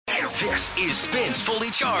This is Spins Fully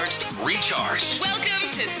Charged, Recharged. Welcome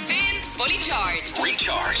to Spins Fully Charged,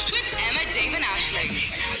 Recharged. with Emma, Dave and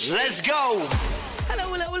Aisling. Let's go.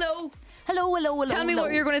 Hello. Tell me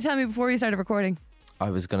what you were going to tell me before you started recording. I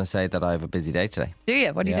was going to say that I have a busy day today. Do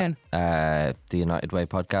you? What are you doing? The United Way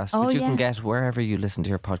podcast, which you can get wherever you listen to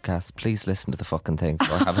your podcasts. Please listen to the fucking things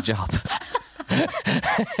or have a job.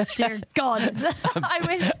 Dear God.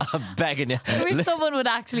 I'm begging you. I wish someone would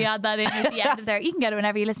actually add that in at the end of there. You can get it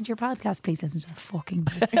whenever you listen to your podcast. Please listen to the fucking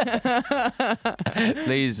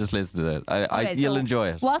Please just listen to it. You'll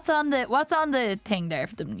enjoy it. What's on the thing there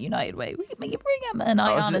for the United Way? We can bring him and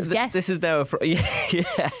I on as guest. This is now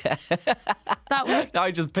yeah. That worked.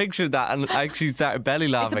 I just pictured that and actually started belly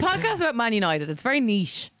laughing. It's a podcast about Man United. It's very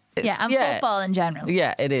niche. And football in general.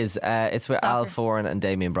 Yeah, it is. It's with Soccer. Al Foran and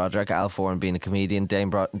Damien Broderick. Al Foran being a comedian,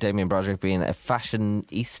 Damien Broderick being a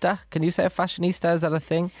fashionista. Can you say a fashionista? Is that a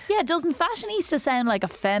thing? Yeah, doesn't fashionista sound like a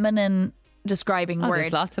feminine describing word?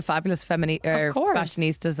 There's lots of fabulous Of course.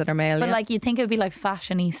 fashionistas that are male. But yeah. like you'd think it would be like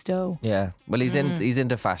fashionisto. Yeah. Well, he's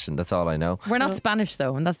into fashion. That's all I know. We're not Spanish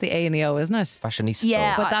though, and that's the A and the O, isn't it? Fashionista.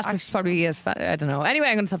 Yeah. But I that's probably I don't know. Anyway,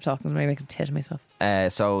 I'm going to stop talking. I'm going to make a tit of myself.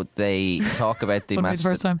 So they talk about the Wouldn't be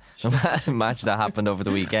match, the first match that happened over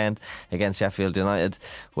the weekend against Sheffield United,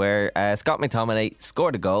 where Scott McTominay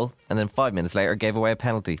scored a goal and then 5 minutes later gave away a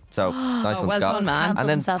penalty. So nice one, well Scott. done, man. And then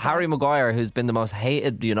Himself Harry out. Maguire, who's been the most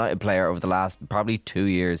hated United player over the last probably 2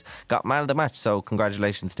 years, got man of the match. So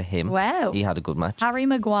congratulations to him. Wow. He had a good match. Harry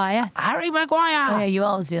Maguire. Harry Maguire. Oh yeah, you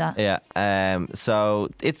always do that. Yeah. So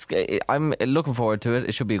I'm looking forward to it.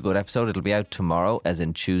 It should be a good episode. It'll be out tomorrow, as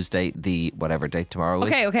in Tuesday, the whatever date tomorrow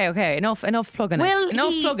is. Okay. Enough plugging.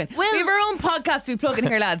 Enough plugging. We have our own podcast to be plugging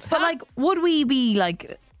here, lads. But like, would we be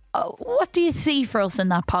like? What do you see for us in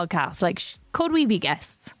that podcast? Like, could we be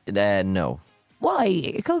guests? No. Why?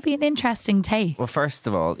 It could be an interesting take. Well, first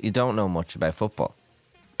of all, you don't know much about football.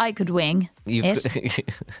 I could wing it.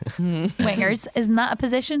 Wingers, isn't that a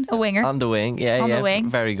position? A winger On the wing, On the wing.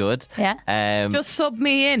 very good. Yeah. Just sub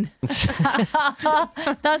me in. That's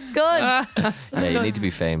good. Yeah, you need to be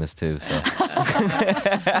famous too. So.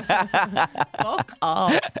 Fuck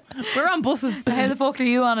off. We're on buses. How the fuck are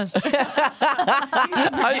you on it?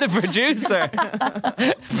 I'm the producer.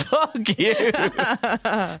 Fuck you.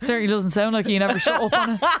 Certainly doesn't sound like you never shut up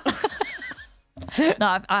on it.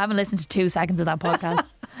 No, I haven't listened to 2 seconds of that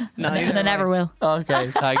podcast. And I never will. Okay,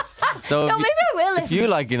 thanks. So No, maybe I will if listen. you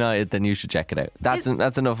like United, then you should check it out. That's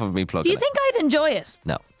enough of me plugging. Do you think I'd enjoy it? it.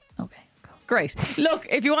 No. Okay. Cool. Great. Look,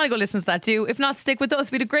 if you want to go listen to that, do. If not, stick with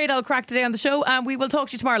us. We had a great old crack today on the show, and we will talk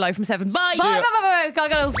to you tomorrow live from 7. Bye. Bye. Go.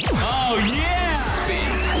 Oh, yeah.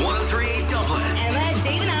 Spin 1038 Dublin. Emma,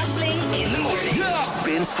 Dave and Aisling in the morning.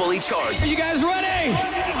 Spins Fully Charged. You guys ready?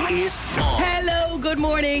 Is on. Hello, good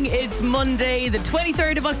morning. It's Monday, the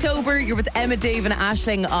 23rd of October. You're with Emma, Dave and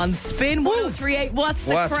Aisling on Spin 1038. What's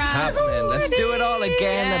the What's crack? happening? Let's do it all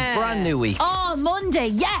again. Yeah. A brand new week. Oh, Monday,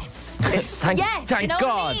 yes. Thank You know God.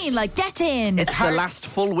 what I mean? Like, get in. It's the last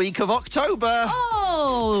full week of October.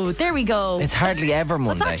 Oh, there we go. It's hardly ever It's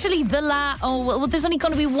Monday. actually the well, there's only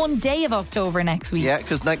going to be one day of October next week. Yeah,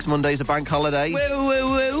 because next Monday's a bank holiday.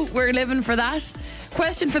 Woo. We're living for that.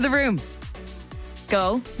 Question for the room.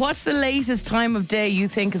 Go. What's the latest time of day you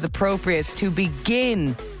think is appropriate to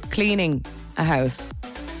begin cleaning a house?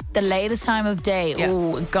 The latest time of day. Yeah.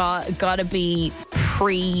 Oh, gotta be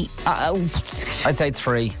pre. I'd say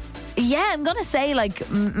 3. Yeah, I'm gonna say like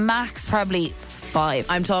max probably 5.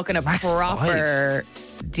 I'm talking a proper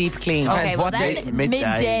deep clean. Okay, well what then day?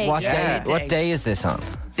 midday. What yeah. day? What day is this on?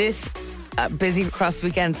 This busy across the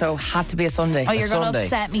weekend, so had to be a Sunday. Oh, you're gonna Sunday.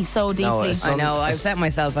 upset me so deeply. I know, I upset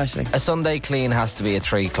myself actually. A Sunday clean has to be a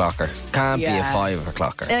 3 o'clocker. Can't be a Yeah. 5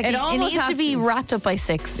 o'clocker. Like, It it almost needs to has be to. wrapped up by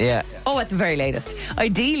 6. Yeah. Oh, at the very latest.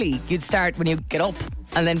 Ideally, you'd start when you get up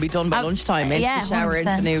and then be done by lunchtime. Into yeah, the shower, into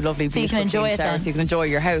the 100%. new lovely So you can beautiful enjoy clean it shower, then. so you can enjoy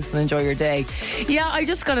your house and enjoy your day. Yeah, I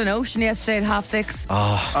just got an ocean yesterday at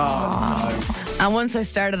 6:30. And once I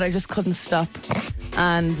started, I just couldn't stop.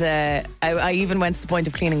 And I even went to the point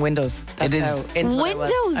of cleaning windows. That's It is- how into it I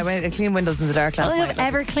was. Windows? I went to clean windows in the dark I last don't night. think I've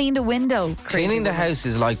ever cleaned a window. Cleaning the house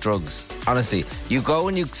is like drugs. Honestly, you go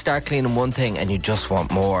and you start cleaning one thing and you just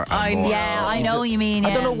want more. And more. Yeah, I know what you mean. I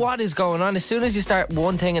don't yeah. know what is going on. As soon as you start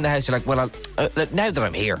one thing in the house, you're like, well, now that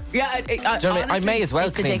I'm here, Yeah, do you know what I mean? I may as well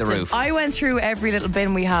it's clean the addictive. roof. I went through every little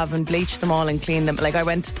bin we have and bleached them all and cleaned them. Like I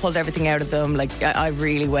pulled everything out of them. Like I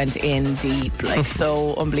really went in deep, like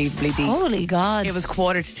so unbelievably deep. Holy God. It was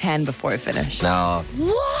 9:45 before I finished. No.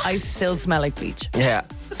 What? I still smell like bleach. Yeah.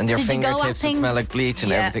 And your Did you go at fingertips that things- smell like bleach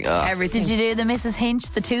and everything. Oh. Everything. Did you do the Mrs. Hinch,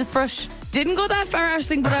 the toothbrush? Didn't go that far,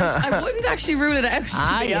 Aisling, but I wouldn't actually rule it out,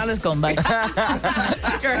 to be you honest. scumbag.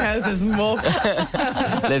 Your house is muck.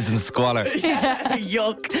 Lives in squalor.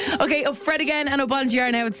 Yuck. Okay, up Fred again and O'Bonji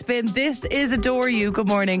are now at Spin. This is Adore You. Good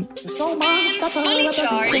morning. Spins Fully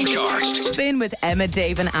Charged. Recharged. Spin with Emma,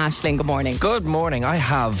 Dave and Aisling. Good morning. Good morning. I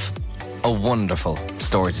have a wonderful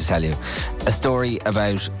story to tell you. A story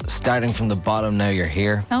about starting from the bottom, now you're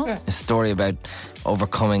here. Oh. A story about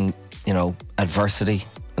overcoming, adversity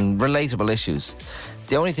and relatable issues.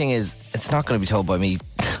 The only thing is, it's not going to be told by me,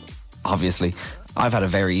 obviously. I've had a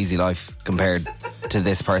very easy life compared to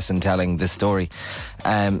this person telling this story.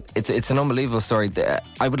 It's an unbelievable story.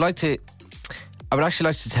 I would actually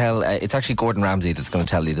like to tell. It's actually Gordon Ramsay that's going to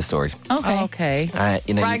tell you the story. Okay. Okay.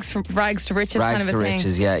 Rags to riches kind Rags of to a thing.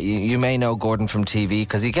 riches, yeah. You may know Gordon from TV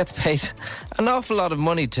because he gets paid an awful lot of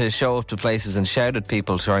money to show up to places and shout at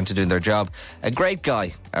people trying to do their job. A great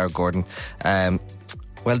guy, our Gordon.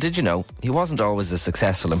 Well, did you know he wasn't always as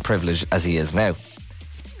successful and privileged as he is now?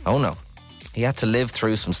 Oh no. He had to live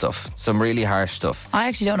through some stuff, some really harsh stuff. I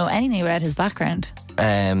actually don't know anything about his background.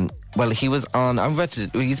 Well, he was on.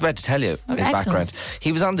 He's about to tell you his excellent. background.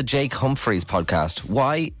 He was on the Jake Humphries podcast.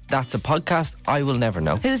 Why that's a podcast, I will never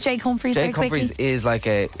know. Who's Jake Humphries? Jake very quickly? Humphries is like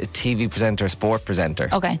a TV presenter, sport presenter.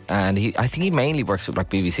 Okay. And I think he mainly works with like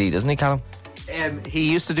BBC, doesn't he, Callum? He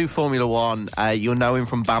used to do Formula One. You'll know him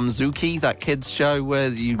from Bamzuki, that kids show where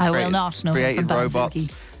you I will not know him created from robots.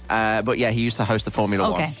 Bamzuki. But yeah, he used to host the Formula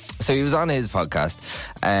One. Okay. So he was on his podcast.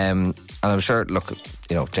 And I'm sure, look,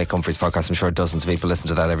 Jake Humphries' podcast, I'm sure dozens of people listen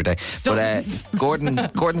to that every day. But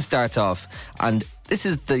Gordon starts off, and this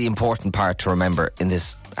is the important part to remember in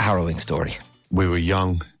this harrowing story. We were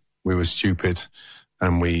young, we were stupid,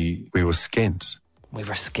 and we were skint. We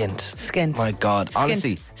were skint. Skint. My God. Skint.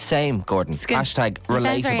 Honestly, same, Gordon. Skint. Hashtag He relatable.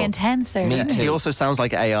 sounds very intense there. Me doesn't too. He also sounds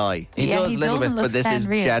like AI. He Yeah, does he a little doesn't bit. look- But this is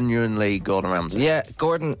real. genuinely Gordon Ramsay. Yeah,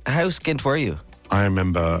 Gordon, how skint were you? I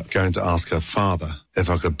remember going to ask her father if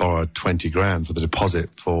I could borrow 20 grand for the deposit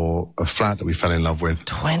for a flat that we fell in love with.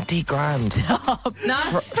 20 grand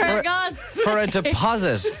Not For God's for a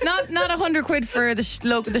deposit not 100 quid for the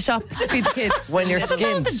shop to feed the kids. when you're That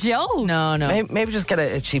was a skint. joke. No. Maybe just get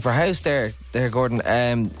a cheaper house there, Gordon.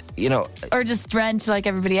 Or just rent like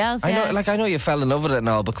everybody else. I yeah. know, I know you fell in love with it and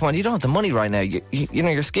all, but come on, you don't have the money right now. You know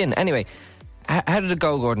your skin. Anyway, how did it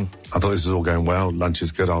go, Gordon? I thought this was all going well. Lunch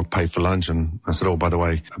is good. I'll pay for lunch. And I said, oh, by the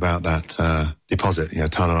way, about that deposit,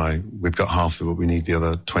 Tan and I, we've got half of it. We need the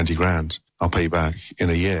other 20 grand. I'll pay you back in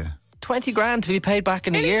a year. 20 grand to be paid back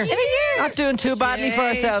in a year. In a year. Not doing too badly for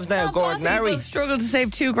ourselves now, That's Gordon, what are we? people struggle to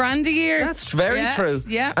save $2,000 a year. That's very Yeah, true.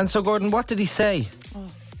 yeah. And so, Gordon, what did he say?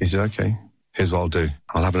 He said, okay, here's what I'll do.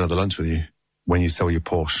 I'll have another lunch with you when you sell your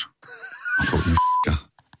Porsche. I thought, you f***er.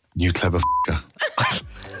 You clever f***er.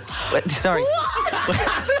 Wait, sorry.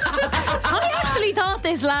 I actually thought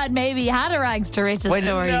this lad maybe had a rags to riches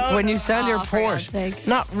story. When you sell your for God's Porsche, sake.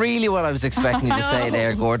 not really what I was expecting you to say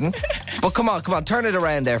there, Gordon. But come on, turn it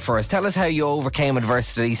around there for us. Tell us how you overcame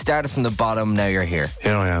adversity, started from the bottom, now you're here.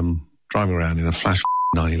 Here I am, driving around in a flash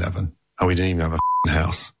 911, and we didn't even have a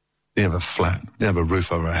house. Didn't have a flat. Didn't have a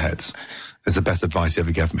roof over our heads. It's the best advice he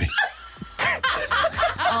ever gave me.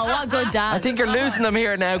 Oh, what a good dad. I think you're losing them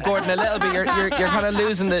here now, Gordon, a little bit. You're kind of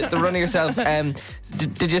losing the run of yourself.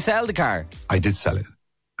 Did you sell the car? I did sell it,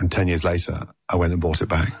 and 10 years later, I went and bought it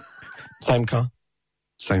back. Same car,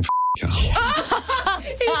 same car.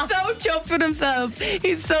 He's so chuffed with himself.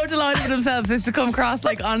 He's so delighted with himself. This to come across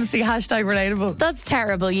like honestly #relatable. That's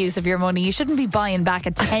terrible use of your money. You shouldn't be buying back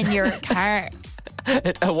a 10-year car.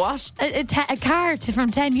 A what? A car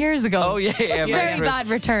from 10 years ago. Oh, yeah. That's very very true. bad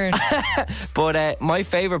return. But my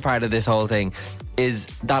favourite part of this whole thing is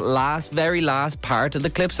that very last part of the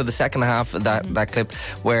clip, so the second half of that clip,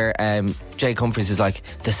 where Jake Humphries is like,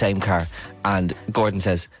 the same car, and Gordon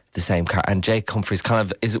says, the same car, and Jake Humphries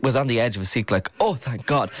kind of was on the edge of his seat like, oh, thank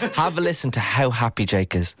God. Have a listen to how happy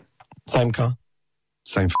Jake is. Same car,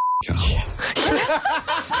 same car.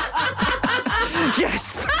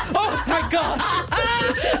 Yes! Oh, my God!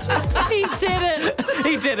 He did it.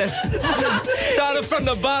 He did it. Started from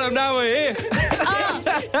the bottom, now we're here.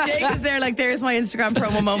 Jake is there like, there's my Instagram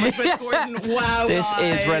promo moment with Gordon. Wow, This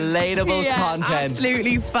guys. is relatable Yeah, content.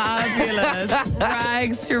 Absolutely fabulous.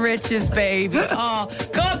 Rags to riches, baby. Oh,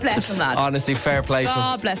 God bless him, lad. Honestly, fair play to him.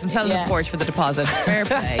 God bless him. Sell him Yeah. the Porsche for the deposit. Fair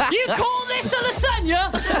play. You call this a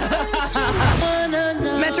lasagna?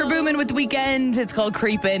 Metro Boomin with The Weekend. It's called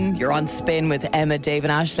Creepin'. You're on Spin with Emma, Dave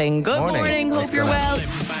and Aisling. Good Morning. morning. What's Hope you're going on?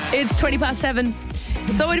 well. It's 7:20.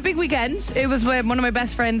 So we had a big weekend. It was one of my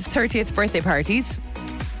best friend's 30th birthday parties.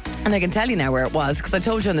 And I can tell you now where it was, because I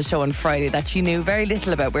told you on the show on Friday that she knew very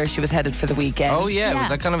little about where she was headed for the weekend. Oh, yeah. It was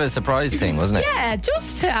like kind of a surprise thing, wasn't it? Yeah,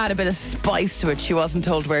 just to add a bit of spice to it, she wasn't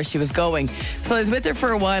told where she was going. So I was with her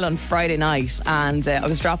for a while on Friday night, and I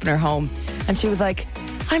was dropping her home, and she was like,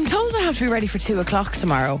 I'm told I have to be ready for 2 o'clock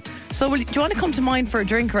tomorrow. So do you want to come to mine for a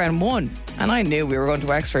drink around 1? And I knew we were going to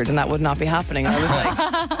Wexford and that would not be happening. And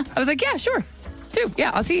I was like, yeah, sure. 2.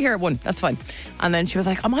 Yeah, I'll see you here at 1. That's fine. And then she was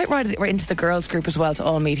like, I might write it right into the girls group as well to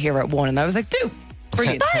all meet here at 1. And I was like, 2.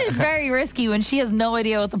 Brilliant. That is very risky when she has no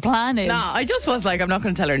idea what the plan is. Nah, I just was like, I'm not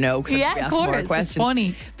going to tell her no, because Yeah, be of asking more course. questions. It's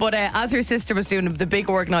funny. But as her sister was doing the big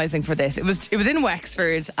organising for this, it was in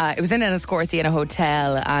Wexford. It was in Enniscorthy in a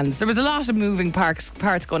hotel, and there was a lot of moving parts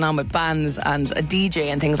going on with bands and a DJ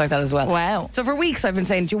and things like that as well. Wow. So for weeks I've been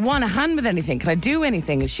saying, do you want a hand with anything? Can I do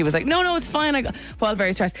anything? And she was like, no, it's fine. Well,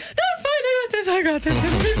 very stressed. No, it's fine. I got this.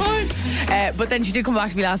 It'll be fine. But then she did come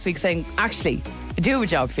back to me last week saying, actually, I do have a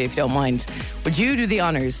job for you if you don't mind. Would you do the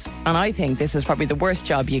honours? And I think this is probably the worst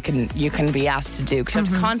job you can be asked to do, because you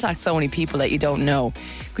have to contact so many people that you don't know.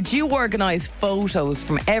 Could you organise photos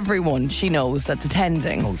from everyone she knows that's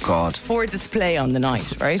attending? Oh, God. For display on the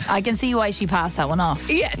night, right? I can see why she passed that one off.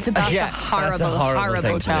 Yeah, it's about Yeah, a horrible, that's a horrible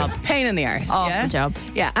thing to do. job. pain in the arse. Awful yeah? job.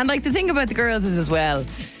 Yeah, and like the thing about the girls is as well,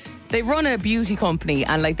 they run a beauty company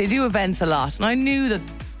and like they do events a lot, and I knew that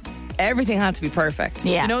everything had to be perfect.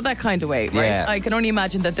 Yeah. You know, that kind of way, right? Yeah. I can only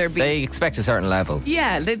imagine that there'd be... They expect a certain level.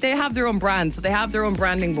 Yeah, they have their own brand, so they have their own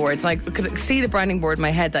branding boards. I could see the branding board in my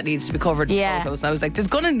head that needs to be covered in Yeah. photos. I was like, there's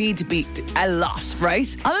going to need to be a lot, right?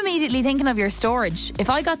 I'm immediately thinking of your storage. If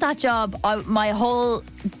I got that job, my whole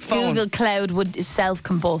Phone. Google Cloud would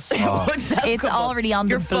self-combust. It's already on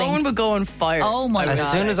Your the phone blink. would go on fire. Oh my As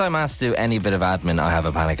God. soon as I'm asked to do any bit of admin, I have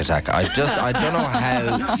a panic attack. I don't know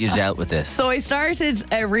how you dealt with this. So I started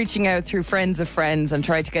reaching out through friends of friends and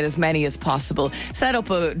tried to get as many as possible. Set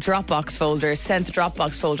up a Dropbox folder, sent the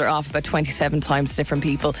Dropbox folder off about 27 times to different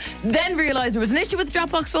people. Then realised there was an issue with the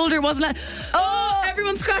Dropbox folder. It wasn't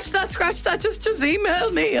everyone scratch that, just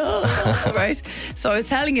email me. Right? So I was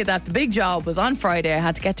telling you that the big job was on Friday. I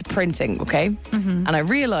had to get to printing, okay? And I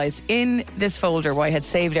realised in this folder where I had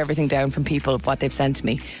saved everything down from people, what they've sent to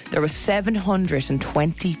me, there were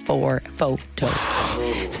 724 photos.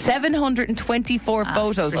 724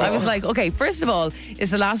 photos. I was like, okay, first of all,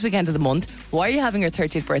 it's the last weekend of the month. Why are you having your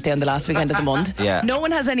 30th birthday on the last weekend of the month? Yeah. No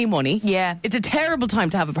one has any money. Yeah. It's a terrible time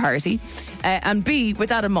to have a party. And B, with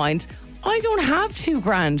that in mind, I don't have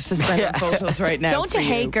 $2,000 to spend on photos right now. Don't for you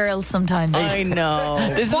hate girls sometimes? I know.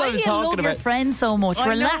 This is what Why I do was you talking love your about. friends so much?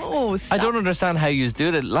 Relax. I know. I don't understand how you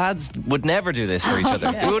do it. Lads would never do this for each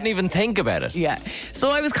other. They wouldn't even think about it. Yeah.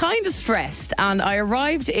 So I was kind of stressed, and I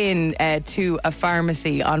arrived in to a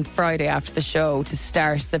pharmacy on Friday after the show to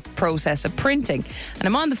start the process of printing. And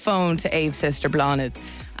I'm on the phone to Ave's sister, Blonid,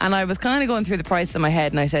 and I was kind of going through the price in my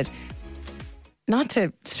head, and I said, not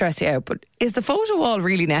to stress you out, but is the photo wall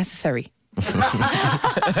really necessary? One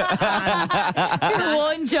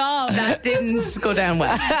job. That didn't go down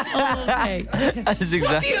well. Okay. That's What do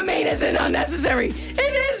exactly. you mean it's unnecessary?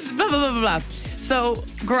 It is blah, blah, blah, blah, blah. So,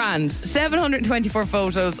 grand. 724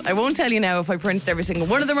 photos. I won't tell you now if I printed every single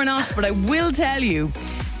one of them or not, but I will tell you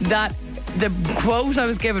that the quote I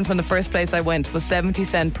was given from the first place I went was 70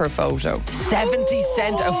 cents per photo. 70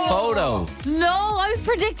 cents a photo. No, I was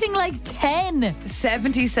predicting like 10.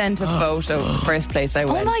 70 cents a photo, the first place I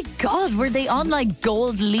went. Oh my God, were they on like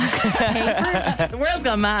gold leaf paper? The world's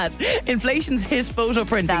gone mad. Inflation's hit photo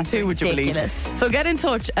printing That's too, would you ridiculous. believe? So get in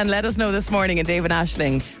touch and let us know this morning at Dave and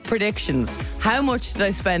Aisling. Predictions. How much did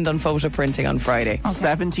I spend on photo printing on Friday?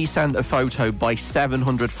 70 cent a photo by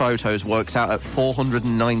 700 photos works out at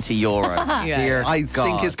 €490. Dear I God.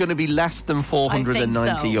 think it's going to be less than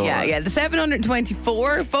 €490. Yeah. The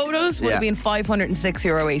 724 photos would Yeah. have been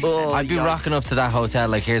 €506.80. I'd be rocking up to that hotel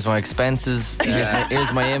like, here's my expenses,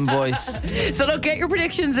 here's my invoice. So look, get your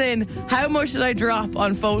predictions in. How much did I drop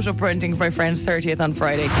on photo printing for my friend's 30th on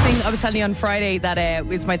Friday? I was telling you on Friday that it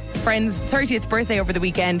was my friend's 30th birthday over the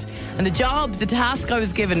weekend, and the task I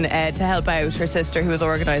was given to help out her sister who was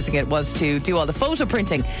organising it was to do all the photo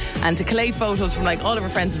printing and to collate photos from like all of her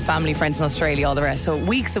friends and family, friends in Australia, all the rest. So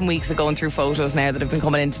weeks and weeks of going through photos now that have been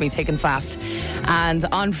coming into me thick and fast. And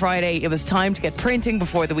on Friday it was time to get printing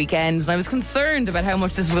before the weekend, and I was concerned about how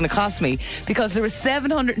much this was going to cost me because there were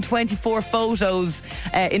 724 photos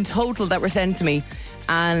in total that were sent to me.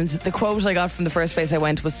 And the quote I got from the first place I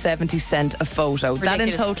went was 70 cent a photo. That in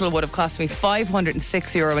Ridiculous. total would have cost me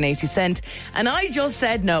 €506.80. And I just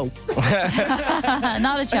said no.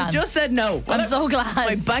 Not a I chance. just said no. I'm so glad.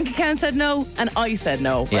 My bank account said no, and I said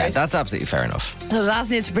no. Yeah, right? that's absolutely fair enough. So I was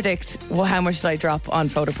asking you to predict how much did I drop on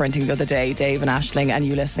photo printing the other day, Dave and Aisling, and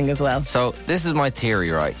you listening as well. So this is my theory,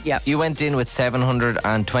 right? Yeah. You went in with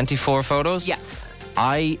 724 photos. Yeah.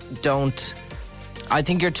 I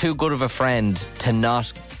think you're too good of a friend to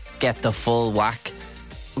not get the full whack.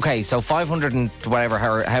 Okay, so 500 and whatever,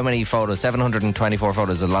 how many photos? 724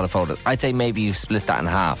 photos is a lot of photos. I'd say maybe you split that in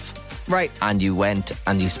half. Right. And you went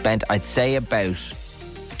and you spent, I'd say, about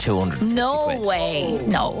 200. No quid. way.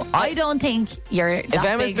 No. I don't think you're that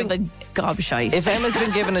Emma's big of a gobshite. If Emma's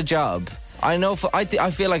been given a job, I know. I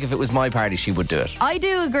feel like if it was my party, she would do it. I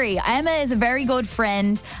do agree. Emma is a very good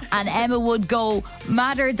friend, and Emma would go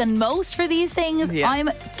madder than most for these things. Yeah. I'm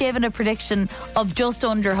giving a prediction of just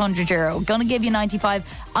under €100. Gonna give you 95.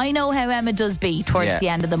 I know how Emma does be towards Yeah. the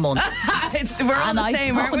end of the month. We're all And the I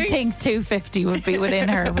same, aren't don't we? think 250 would be within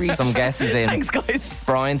her reach. Some guesses in. Thanks, guys.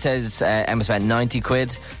 Brian says Emma spent 90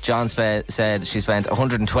 quid. John said she spent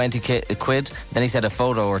 120 quid. Then he said a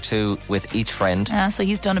photo or two with each friend. So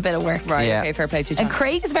he's done a bit of work. Right, Yeah. okay, fair play to you, And John.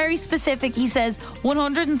 Craig is very specific. He says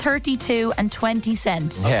 132 and 20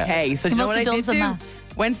 cents. Yeah. Okay, so He do you know must what I have done did some do? maths.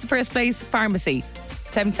 Went to the first place, pharmacy,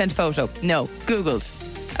 7 cent photo. No, Googled.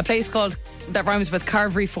 A place called, that rhymes with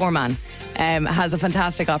Carvery Foreman. Has a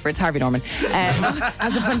fantastic offer. It's Harvey Norman.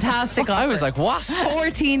 Has a fantastic offer. I was like, what?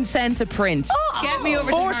 14 cent a print. Get me over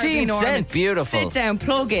to 14 Harvey Norman. cent, beautiful. Sit down,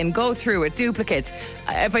 plug in, go through it, duplicates.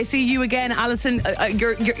 If I see you again, Alison,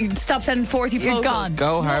 you're stop sending 40 You're photos. gone.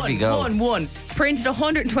 Go, Harvey, go. One. Printed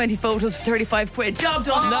 120 photos for 35 quid. Job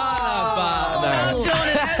done. No. Done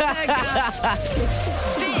it.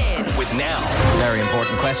 Spin with now. Very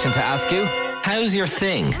important question to ask you. How's your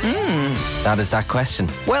thing? That is that question.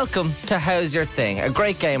 Welcome to How's Your Thing? A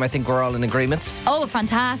great game, I think we're all in agreement. Oh, a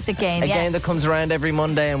fantastic game. A yes. game that comes around every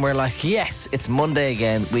Monday and we're like, yes, it's Monday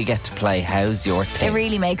again. We get to play How's Your Thing? It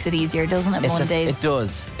really makes it easier, doesn't it, Mondays? It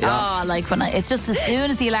does. Oh, like when it's just as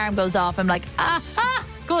soon as the alarm goes off, I'm like,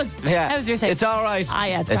 good. Yeah. How's your thing? It's all right.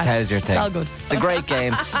 Yeah, it's It's grand. How's Your Thing. It's all good. It's a great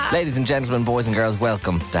game. Ladies and gentlemen, boys and girls,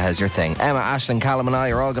 welcome to How's Your Thing. Emma, Aisling, Callum and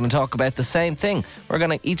I are all going to talk about the same thing. We're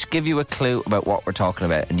going to each give you a clue about what we're talking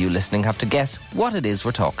about, and you listening have to guess what it is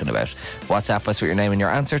we're talking about. WhatsApp us with your name and your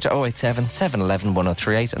answer to 087 711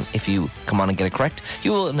 1038, and if you come on and get it correct,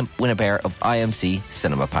 you will win a pair of IMC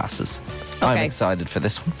cinema passes. I'm Okay. excited for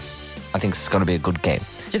this one. I think it's going to be a good game.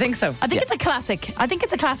 Do you think so? I think it's a classic. I think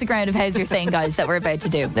it's a classic round of How's Your Thing, guys, that we're about to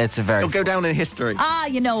do. It's a very... It'll go down in history.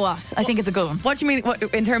 You know what? I think it's a good one. What do you mean what,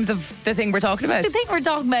 in terms of the thing we're talking about? The thing we're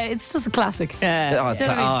talking about, it's just a classic. Oh, it's Do you know what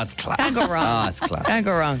I mean? class. Can't go wrong. Oh, it's class. Can't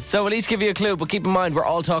go wrong. So we'll each give you a clue, but keep in mind we're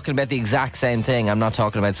all talking about the exact same thing. I'm not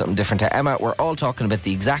talking about something different to Emma. We're all talking about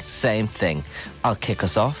the exact same thing. I'll kick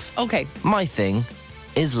us off. Okay. My thing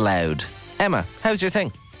is loud. Emma, how's your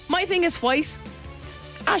thing? My thing is white.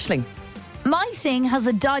 Aisling. My thing has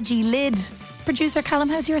a dodgy lid. Producer Callum,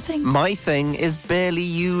 how's your thing? My thing is barely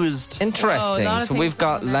used. Interesting. lot of So things we've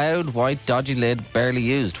got going on loud, white, dodgy lid, barely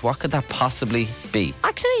used. What could that possibly be? I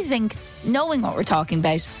actually think, knowing what we're talking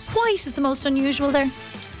about, white is the most unusual there.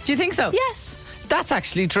 Do you think so? Yes, That's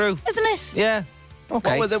actually true. isn't it? Yeah.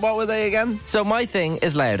 Okay. What were they again? So my thing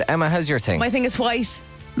is loud. Emma, how's your thing? My thing is white.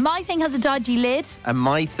 My thing has a dodgy lid. And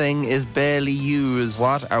my thing is barely used.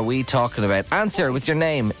 What are we talking about? Answer with your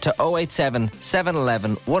name to 087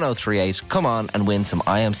 711 1038. Come on and win some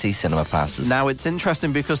IMC cinema passes. Now it's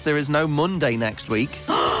interesting because there is no Monday next week.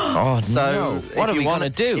 Oh, So no. What are we going to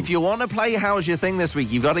do? If you want to play How's Your Thing this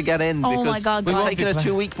week, you've got to get in Oh because my God, we're God. taking a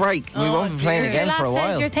 2-week break. we won't be playing It's your again for a last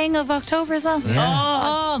How's while. Your Thing of October as well.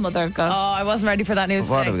 Oh, mother of Oh, God. I wasn't ready for that news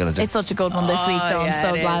What today. are we going to do? It's such a good one this week, though. yeah, I'm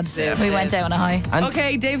so it glad is, it we is. went down a high. And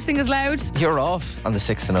Okay, Dave's thing is loud. you're off on the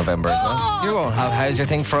 6th of November as well. Oh. You won't have How's Your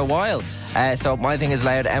Thing for a while. So my thing is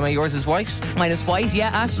loud. Emma, yours is white. Mine is white, yeah,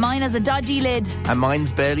 Ash. Mine has a dodgy lid. And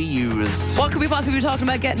mine's barely used. What could we possibly be talking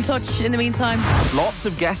about? Get in touch in the meantime. Lots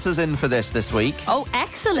of guesses in for this week. Oh,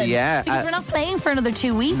 excellent. Yeah, Because we're not playing for another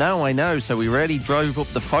 2 weeks. No, I know. So we really drove up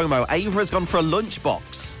the FOMO. Ava's gone for a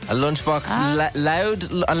lunchbox. A lunchbox, loud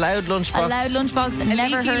lunchbox. A loud lunchbox.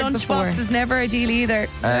 Never Leaky heard before. lunchbox is never a deal either.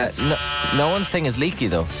 No one's thing is leaky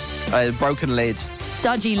though. Broken lid.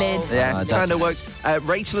 Dodgy lid. Yeah, that's kind of works.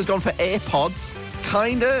 Rachel has gone for AirPods.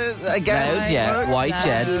 kind of, again. Loud, yeah. White,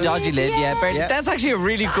 yeah. Dodgy lid, yeah. Yeah. That's actually a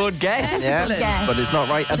really good guess. Yeah, Yeah. but it's not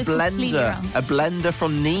right. But A it's completely blender. wrong. A blender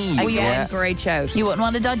from Neve. Yeah, great shout. You wouldn't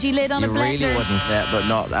want a dodgy lid on You a blender. really wouldn't. Yeah, but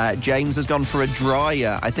not. James has gone for a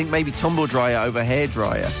dryer. I think maybe tumble dryer over hair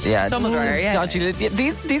dryer. Yeah. Tumble dryer, yeah. Dodgy lid. Yeah,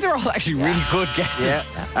 these are all actually really good guesses.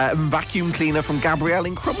 Yeah. Vacuum cleaner from Gabrielle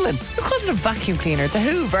in Crumlin. Who calls it a vacuum cleaner? The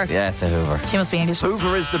Hoover. Yeah, it's a Hoover. She must be English.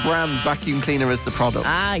 Hoover is the brand, vacuum cleaner is the product.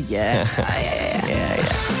 Ah, yeah.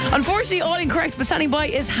 Yeah. Unfortunately, all incorrect, but standing by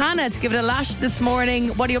is Hannah to give it a lash this morning.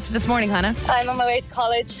 What are you up to this morning, Hannah? I'm on my way to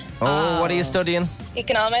college. Oh, what are you studying?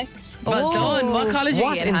 Economics. Well done. What college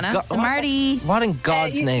are you in, Hannah? Smarty. What in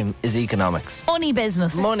God's name is economics? Money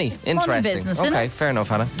business. Money. Interesting. business, okay, innit? fair enough,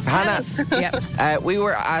 Hannah. Hannah, Yeah. we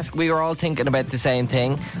were all thinking about the same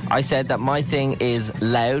thing. I said that my thing is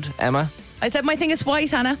loud, Emma. I said my thing is white,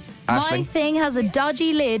 Hannah. My Aisling thing has a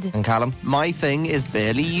dodgy lid. and Callum. My thing is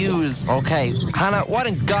barely used. Okay, Hannah, what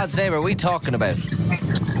in God's name are we talking about?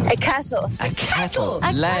 A kettle. A kettle.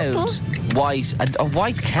 A Loud. kettle? White. A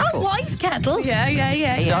white A kettle. white kettle.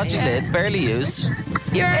 Yeah. Dodgy lid, barely used.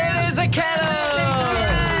 It is a kettle!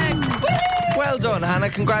 Well done, Hannah.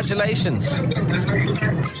 Congratulations.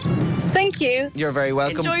 Thank you. You're very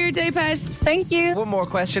welcome. Enjoy your day, pet. Thank you. One more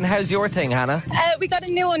question. How's your thing, Hannah? We got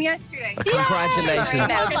a new one yesterday. Congratulations.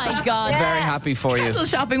 Oh my God. Very happy for you. Kettle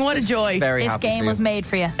shopping, what a joy. Very This happy game for you. was made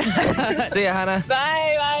for you. See you, Hannah.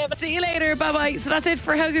 Bye. See you later. Bye-bye. So that's it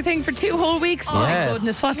for How's Your Thing for 2 whole weeks. Oh, Yeah. my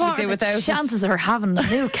goodness. What can we do without us? Chances of her having a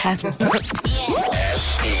new kettle.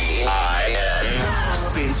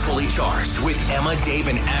 Spins Fully Charged with Emma, Dave,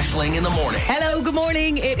 and Aisling in the morning. Hello, good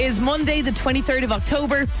morning. It is Monday, the 23rd of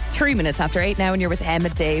October, 3 minutes after 8 now, and you're with Emma,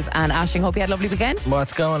 Dave, and Aisling. Hope you had a lovely weekend.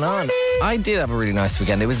 What's going on? I did have a really nice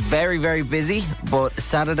weekend. It was very, very busy, but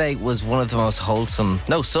Saturday was one of the most wholesome.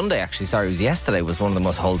 No, Sunday actually. Sorry, it was yesterday. Was one of the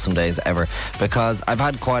most wholesome days ever because I've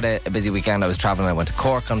had quite a busy weekend. I was traveling. I went to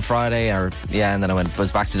Cork on Friday, and then I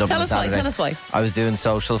was back to Dublin on Saturday. Tell us why. I was doing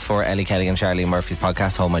social for Ellie Kelly and Charlie Murphy's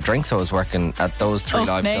podcast, Hold My Drink. So I was working at those 3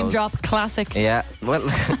 live Name shows. drop, classic. Yeah, well,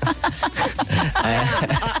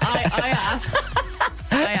 I asked.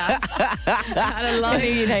 I had a lot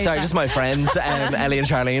of sorry, just my friends, Ellie and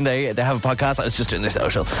Charlene. They have a podcast. I was just doing their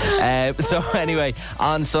social. So anyway,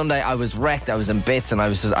 on Sunday I was wrecked. I was in bits, and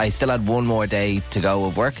I still had one more day to go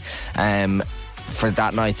of work. For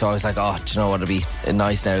that night, so I was like, oh, do you know what would be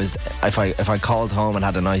nice now is if I called home and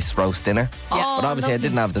had a nice roast dinner. Yeah. But obviously I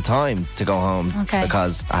didn't have the time to go home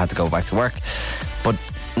because I had to go back to work. But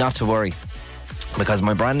not to worry, because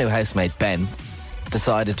my brand new housemate Ben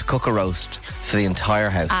decided to cook a roast for the entire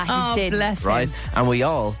house. He did. bless Right? him. And we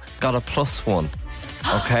all got a +1.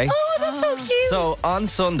 Okay? Oh, that's so cute. So on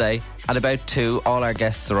Sunday at about 2, all our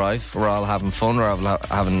guests arrive. We're all having fun. We're all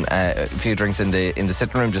having a few drinks in the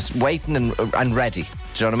sitting room, just waiting and ready.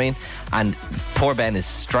 Do you know what I mean? And poor Ben is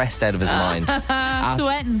stressed out of his mind.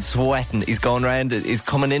 Sweating. He's going around. He's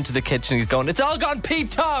coming into the kitchen. He's going, it's all gone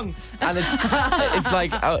Pete Tong. And it's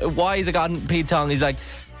like, why is it gone Pete Tong? He's like,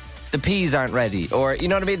 the peas aren't ready, or you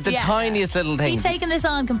know what I mean, the tiniest little things. He's taking this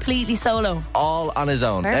on completely solo. All on his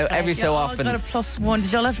own. Now, every so often. Got a +1.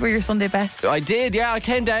 Did y'all have to wear your Sunday best? I did, yeah. I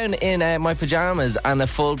came down in my pajamas and a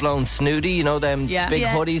full-blown snooty, you know, them big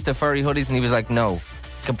hoodies, the furry hoodies, and he was like, no,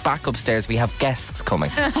 go back upstairs, we have guests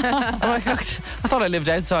coming. I'm like, I thought I lived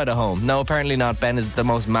outside of home. No, apparently not. Ben is the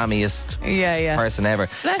most mammiest person ever.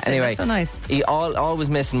 Bless him, anyway, that's so nice. He all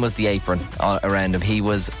was missing was the apron around him. He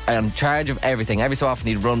was in charge of everything. Every so often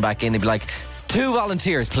he'd run back in, he'd be like, 2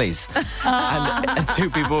 volunteers, please. And 2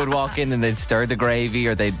 people would walk in and they'd stir the gravy,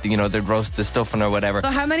 or they'd roast the stuffing or whatever. So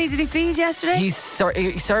how many did he feed yesterday? He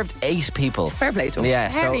served 8 people. Fair play to him. Yeah,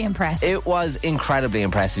 Very impressive. It was incredibly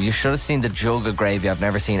impressive. You should have seen the jug of gravy. I've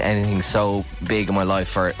never seen anything so big in my life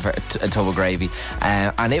for a tub of gravy.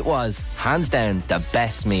 And it was, hands down, the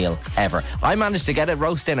best meal ever. I managed to get a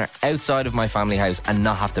roast dinner outside of my family house and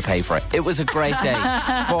not have to pay for it. It was a great day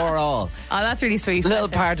for all. Oh, that's really sweet. Little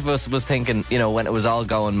part of us was thinking, when it was all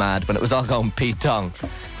going mad, when it was all going Pete Tong,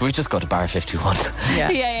 we just go to bar 51.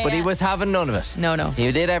 Yeah. But he was having none of it. No.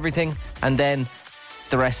 He did everything, and then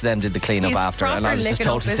the rest of them did the clean up He's after, and I was just proper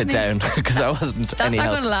told to licking sit up, isn't down because I wasn't That's any not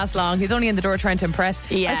help. going to last long. He's only in the door trying to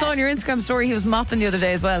impress. Yeah. I saw on your Instagram story he was mopping the other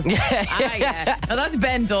day as well. Yeah. Now that's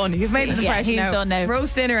Ben done. He's made an impression he's done now.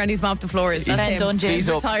 Roast dinner and he's mopped the floors. That's Ben him. done, James.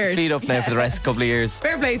 He's tired. Feet up now for the rest couple of years.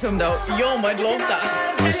 Fair play to him though. Yum, I'd love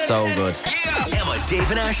that. It was so good. Emma, Dave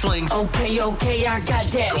and Ashling's Okay, I got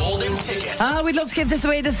that. Golden Ticket. We'd love to give this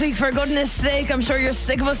away this week for goodness sake. I'm sure you're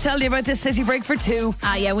sick of us telling you about this city break for 2.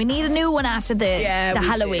 Yeah, we need a new one after the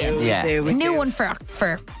Halloween. We New do. one for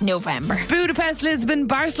November. Budapest, Lisbon,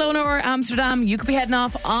 Barcelona or Amsterdam. You could be heading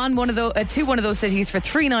off on one of those to one of those cities for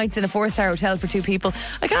 3 nights in a 4-star hotel for 2 people.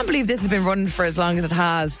 I can't believe this has been running for as long as it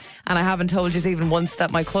has, and I haven't told you even once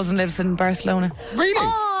that my cousin lives in Barcelona. Really?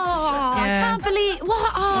 I can't believe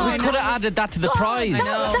what. We could have added that to the prize.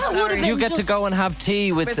 That would have been. You get to go and have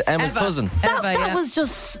tea with Emma's Eva. cousin. That was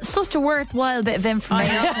just such a worthwhile bit of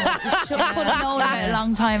information. Should have known about it a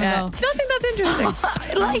long time ago. Do you not think that's interesting?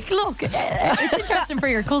 Look, it's interesting for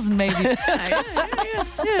your cousin, maybe.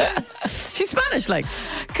 She's Spanish, like.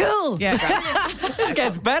 Cool. Yeah, This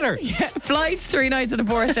gets better. Flights, 3 nights in a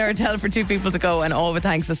 4-star hotel for 2 people to go, and all with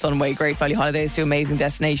thanks to Sunway. Great value holidays to amazing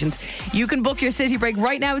destinations. You can book your city break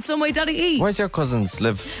right now at sunway.ie. Where's your cousins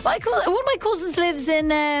live? One of my cousins lives in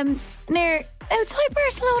near outside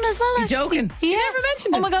Barcelona as well. Actually. Joking? Yeah. You never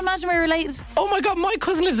mentioned it. Oh my god, imagine we're related. Oh my God, my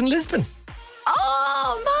cousin lives in Lisbon.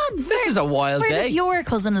 Oh man, This is a wild where day. does your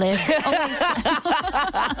cousin live?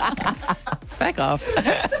 Back off.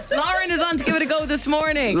 Lauren is on to give it a go this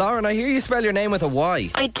morning. Lauren, I hear you spell your name with a Y.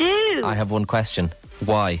 I do. I have one question.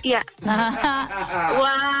 Why? Yeah. Wow.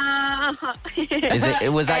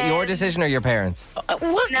 Was that your decision or your parents?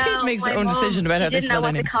 What kid makes their own decision about how they didn't know spell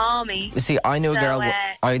what their to name? call me. You see, I knew a girl.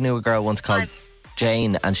 I knew a girl once called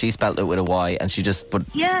Jane, and she spelled it with a Y, and she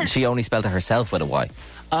only spelled it herself with a Y.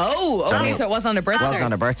 Oh, okay, so it wasn't on a birth It wasn't cert.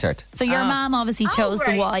 on a birth cert. So your mom obviously chose the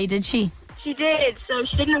right. Y, did she? She did. So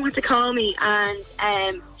she didn't know what to call me, and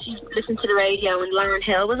she listened to the radio, and Lauren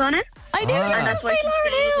Hill was on it. I knew. And that's why she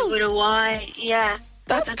spelled it with a Y. Yeah.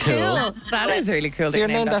 That's cool. That is really cool. So you're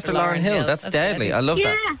named after Lauren Hill. That's deadly. I love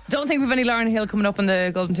Yeah. that. Don't think we've any Lauren Hill coming up on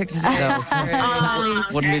the golden ticket today. No, it's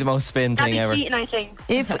not. Wouldn't be the most spin That'd thing be ever. cheating, I think.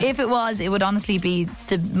 If it was, it would honestly be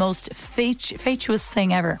the most fatuous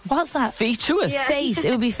thing ever. What's that? Featuous. Yeah. Fate.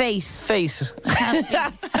 It would be fate. Fate.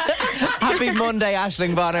 Happy Monday,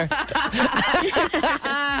 Aisling Bonner.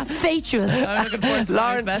 Fatuous. I'm looking forward to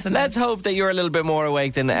Lauren, let's hope that you're a little bit more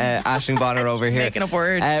awake than Aisling Bonner over here. Making up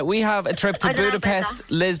words. We have a trip to I don't know about Budapest,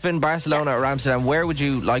 Lisbon, Barcelona, or Amsterdam. Where would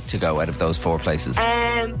you like to go out of those 4 places?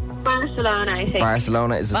 Barcelona, I think.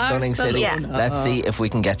 Barcelona is a stunning city. Barcelona. Let's see if we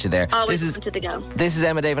can get you there. Always wanted to go. This is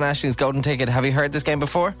Emma, Dave and Ashling's Golden Ticket. Have you heard this game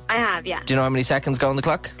before? I have, yeah. Do you know how many seconds go on the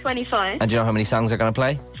clock? 25. And do you know how many songs are going to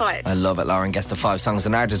play? 5. I love it. Lauren gets the 5 songs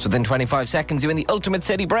and artists within 25 seconds. You win the ultimate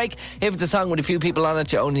city break. If it's a song with a few people on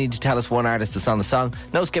it, you only need to tell us one artist that's on the song.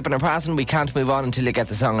 No skipping or passing. We can't move on until you get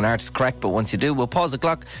the song and artist correct. But once you do, we'll pause the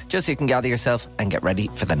clock just so you can gather yourself and get ready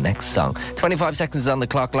for the next song. 25 seconds is on the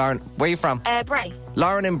clock. Lauren, where are you from? Bray.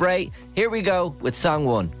 Lauren and Bray. Here we go with song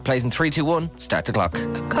 1. Plays in 3, 2, 1. Start the clock.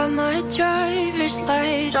 Got my driver's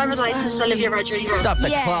license. Olivia Rodrigo. Stop the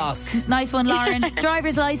clock. Nice one, Lauren.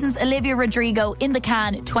 Driver's license, Olivia Rodrigo in the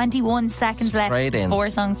can. 21 seconds left. Straight in. 4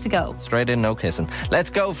 songs to go. Straight in, no kissing. Let's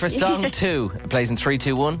go for song 2. It plays in 3,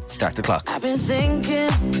 2, 1. Start the clock. I've been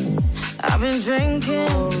thinking, I've been drinking,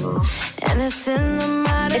 and it's in the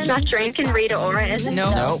mind. It's not drinking, Rita Ora, is it?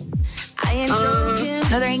 No. I ain't joking.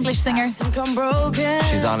 Another English singer. Think I'm broken.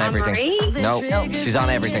 She's on everything. Marie? No, she's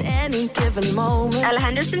on everything. Any given moment. Ella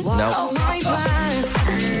Henderson? No. Oh,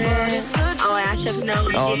 I actually have no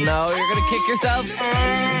idea. Oh no, you're going to kick yourself.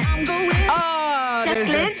 Oh, there's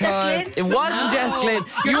your Jess time. Glynn? It wasn't Jess Glynn.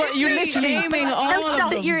 You literally naming all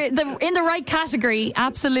of them. You're in the right category,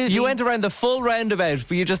 absolutely. You went around the full roundabout,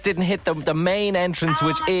 but you just didn't hit the main entrance,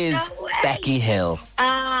 which is no way. Becky Hill.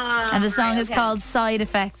 And the song is called Side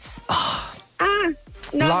Effects.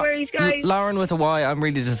 No worries, guys. Lauren with a Y, I'm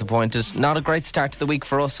really disappointed. Not a great start to the week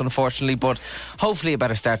for us, unfortunately, but hopefully a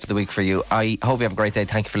better start to the week for you. I hope you have a great day.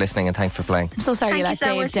 Thank you for listening and thank you for playing. I'm so sorry you let Thank you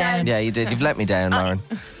so Dave much, down. guys. Yeah, you did. You've let me down, Lauren.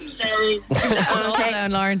 Hold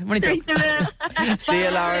on, Lauren. What are you doing? See you,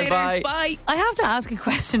 Lauren. Bye. Bye. I have to ask a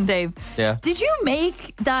question, Dave. Yeah. Did you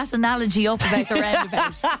make that analogy up about the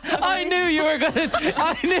roundabout? I knew you were going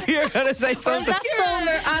to say Or is something.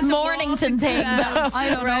 that some Mornington thing? that I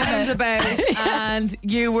don't know. Roundabout, and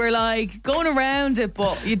you were like going around it,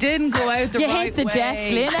 but you didn't go out the You right hit the way.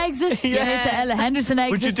 Jess Glynn exit. You Yeah. hit the Ella Henderson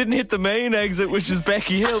exit. But you didn't hit the main exit, which is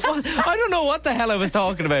Becky Hill. What? I don't know what the hell I was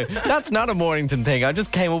talking about. That's not a Mornington thing. I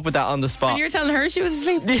just came up with that on the spot. And you're telling her she was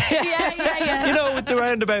asleep. Yeah. You know, with the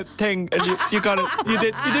roundabout thing, and you got it. You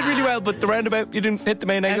did really well, but the roundabout, you didn't hit the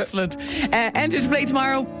main exit. Excellent. Enter to play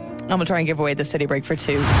tomorrow. And we'll try and give away the city break for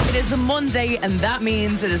 2. It is a Monday, and that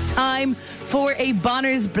means it is time for a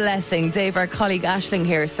Bonner's Blessing. Dave, our colleague Aisling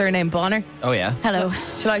here, surname Bonner. Oh yeah. Hello.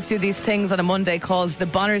 She likes to do these things on a Monday called the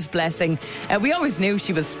Bonner's Blessing. We always knew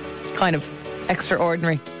she was kind of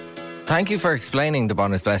extraordinary. Thank you for explaining the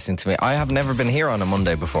bonus blessing to me. I have never been here on a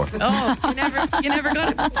Monday before. Oh, you never got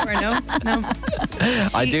it before, no?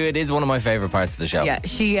 I do. It is one of my favourite parts of the show. Yeah,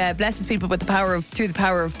 she blesses people with through the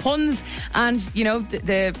power of puns, and you know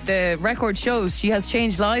the record shows she has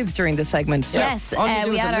changed lives during this segment. So. Yes, All you do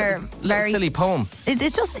we is had a our very silly poem.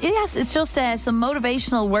 It's just some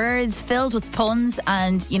motivational words filled with puns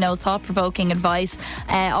and thought-provoking advice.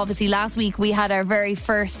 Obviously, last week we had our very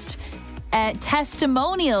first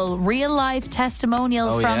testimonial, real-life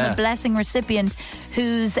testimonial from the blessing recipient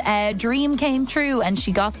whose dream came true, and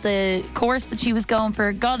she got the course that she was going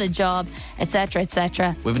for, got a job, etc.,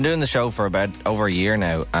 etc. We've been doing the show for about over a year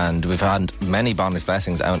now, and we've had many bonus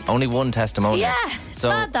blessings and only one testimonial. Yeah, it's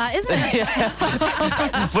mad that, isn't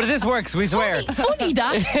it? But this works, we swear. Funny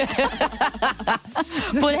that.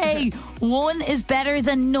 But hey, one is better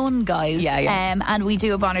than none, guys. Yeah. And we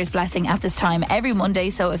do a bonus blessing at this time every Monday.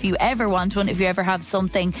 So if you ever want one, if you ever have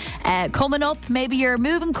something coming up, maybe you're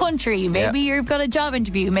moving country, maybe you've got a job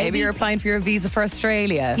interview, maybe you're applying for your visa for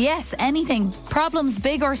Australia. Yes, anything. Problems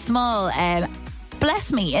big or small.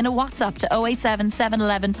 Bless me in a WhatsApp to 087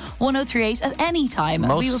 711 1038 at any time.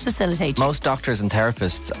 We will facilitate you. Most doctors and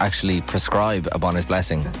therapists actually prescribe a bonus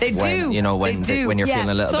blessing. They do. When you're feeling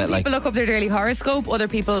a little Some bit like. people look up their daily horoscope, other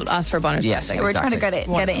people ask for a bonus blessing. We're trying to get it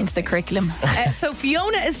into the curriculum. So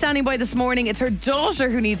Fiona is standing by this morning. It's her daughter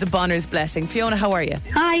who needs a bonus blessing. Fiona, how are you?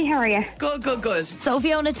 Hi, how are you? Good. So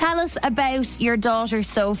Fiona, tell us about your daughter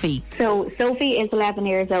Sophie. So Sophie is 11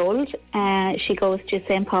 years old. She goes to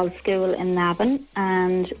St. Paul's School in Navan,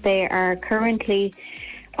 and they are currently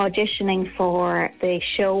auditioning for the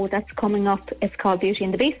show that's coming up. It's called Beauty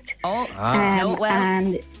and the Beast.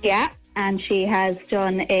 And she has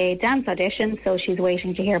done a dance audition, so she's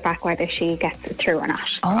waiting to hear back whether she gets it through or not.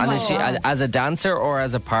 And is she as a dancer or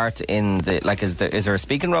as a part in the is there a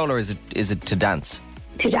speaking role, or is it to dance?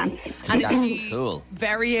 To dance. And Cool.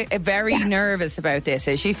 Very nervous about this,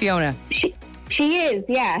 is she, Fiona? She is,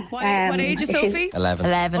 yeah. What age is Sophie? 11.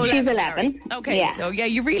 11. She's 11. Okay, yeah. so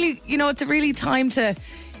you really, it's a really time to.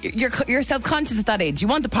 You're self-conscious at that age. You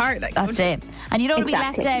want the part, like. That's it. And you don't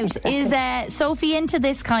Exactly, be left out. Is Sophie into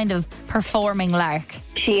this kind of performing lark?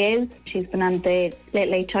 She is. She's been on the Late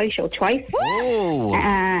Late Toy Show twice. Oh.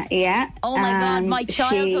 Yeah. Oh my God, my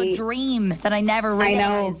childhood dream that I never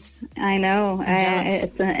realised. I know.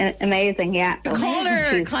 It's amazing, yeah. Call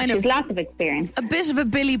her She's lots of experience. a bit of a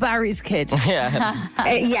Billy Barry's kid. Yeah.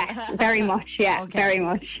 Yes, very much, yeah, Okay. very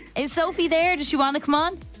much. Is Sophie there? Does she want to come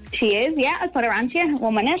on? She is, yeah. I'll put her on to you.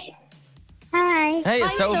 1 minute. Hi. Hey,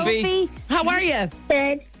 Hi, Sophie. How are you?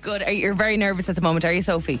 Good. You're very nervous at the moment, are you,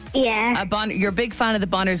 Sophie? Yeah. You're a big fan of the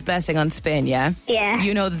Bonner's Blessing on Spin, yeah? Yeah.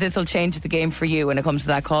 You know that this will change the game for you when it comes to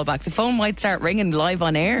that callback. The phone might start ringing live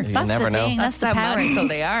on air. You That's never the know. thing. That's the how power. magical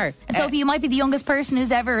they are. And Sophie, you might be the youngest person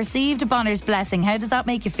who's ever received a Bonner's Blessing. How does that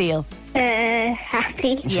make you feel?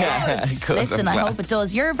 Happy. Yes. good, Listen, I'm I glad. hope it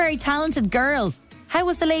does. You're a very talented girl. How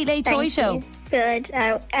was the Late Late Toy Show? Good.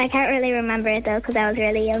 I can't really remember it though because I was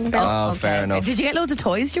really young. Oh, fair enough. Did you get loads of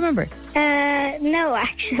toys? Do you remember? No,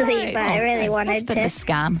 actually, but I really That's a wanted bit of a to.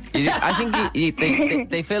 scam. I think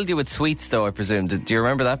they filled you with sweets, though, I presume. Do you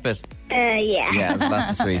remember that bit? Yeah. Yeah,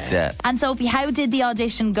 lots of sweets, yeah. And Sophie, how did the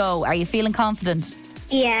audition go? Are you feeling confident?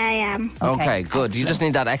 Yeah, I am. Okay, good. You just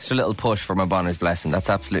need that extra little push from a Bonner's Blessing. That's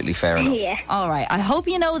absolutely fair enough. Yeah. All right. I hope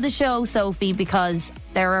you know the show, Sophie, because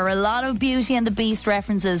there are a lot of Beauty and the Beast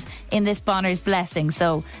references in this Bonner's Blessing.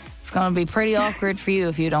 So it's going to be pretty awkward for you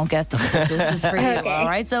if you don't get them. This is for you. Okay. All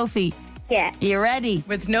right, Sophie? Yeah. You ready?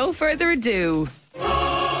 With no further ado.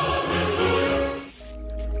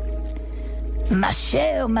 Ma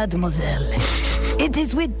chère mademoiselle, it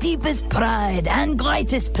is with deepest pride and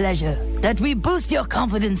greatest pleasure that we boost your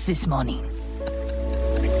confidence this morning.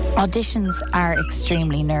 Auditions are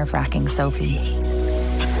extremely nerve-wracking, Sophie.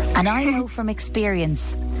 And I know from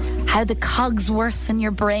experience how the cogs work in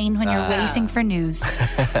your brain when you're waiting for news.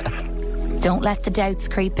 Don't let the doubts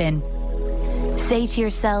creep in. Say to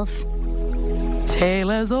yourself,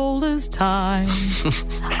 tale as old as time.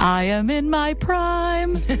 I am in my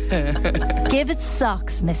prime. Give it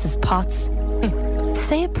socks, Mrs. Potts.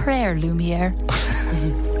 Say a prayer, Lumiere.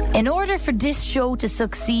 In order for this show to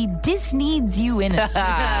succeed, this needs you in it.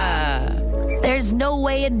 There's no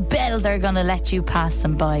way in Bell they're gonna let you pass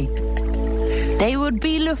them by. They would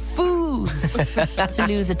be le fools to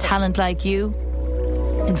lose a talent like you.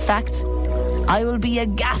 In fact, I will be a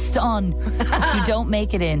Gaston if you don't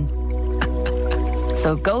make it in.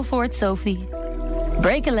 So go for it, Sophie.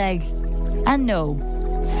 Break a leg and know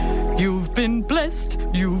you've been blessed,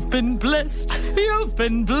 you've been blessed, you've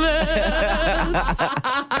been blessed.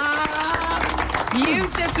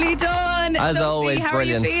 Beautifully done. As Sophie, always, how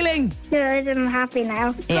brilliant. are you feeling? Good, I'm happy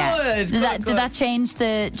now. Yeah. Good, Did that change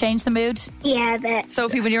the mood? Yeah, but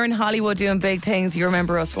Sophie, when you're in Hollywood doing big things, you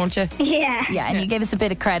remember us, won't you? yeah. Yeah, and you gave us a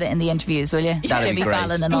bit of credit in the interviews, will you? That'd be Jimmy great.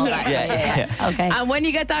 Fallon and all that. Yeah. Okay. And when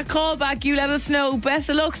you get that call back, you let us know. Best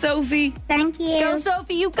of luck, Sophie. Thank you. Go,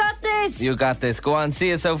 Sophie, you got this. You got this. Go on. See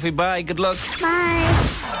you, Sophie. Bye. Good luck. Bye.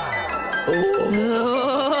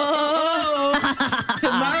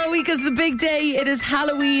 Tomorrow week is the big day. It is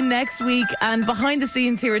Halloween next week. And behind the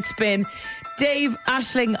scenes here at Spin, Dave,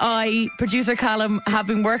 Aisling, producer Callum have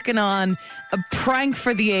been working on a prank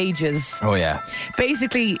for the ages. Oh, yeah.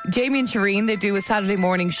 Basically, Jamie and Shireen, they do a Saturday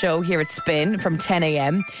morning show here at Spin from 10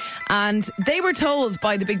 a.m. And they were told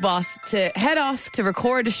by the big boss to head off to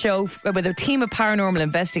record a show with a team of paranormal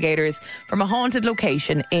investigators from a haunted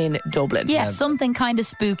location in Dublin. Yeah, something kind of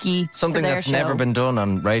spooky. Something for their that's show. never been done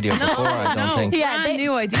on radio before, I don't think. Yeah, Brand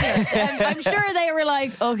new idea. I'm sure they were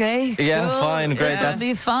like, okay, Yeah, cool, fine, great. That'll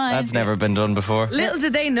be fine. That's never been done before. Little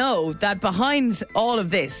did they know that behind all of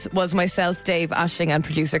this was myself, Dave, Aisling, and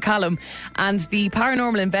producer Callum. And the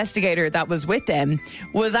paranormal investigator that was with them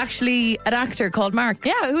was actually an actor called Mark.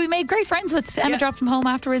 Yeah, who we made great friends with. Emma dropped him home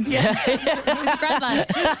afterwards. Yeah. He was a great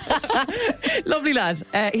lad. Lovely lad.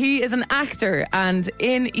 He is an actor, and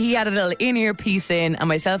he had a little in-ear piece in, and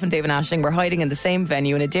myself and Dave and Aisling were hiding in the same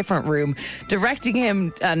venue in a different room, directing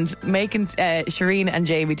him and making Shireen and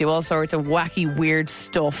Jamie do all sorts of wacky, weird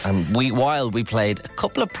stuff. And while we played a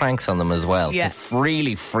couple of pranks on them as well, Yeah. to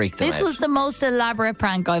really freak them out. This was the most elaborate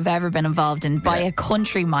prank I've ever been involved in by a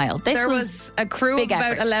country mile. There was a crew of big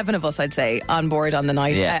about effort. 11 of us, I'd say, on board on the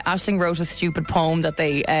night. Yeah. Aisling wrote a stupid poem that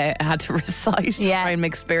they had to recite to try and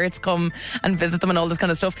make spirits come and visit them and all this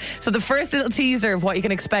kind of stuff. So the first little teaser of what you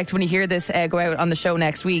can expect when you hear this go out on the show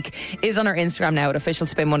next week is on our Instagram now at official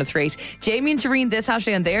Spin 1038. Jamie and Shireen, this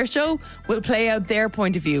Ashley on their show, will play out their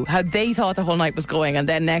point of view, how they thought the whole night was going, and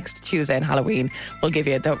then next Tuesday on Halloween we'll give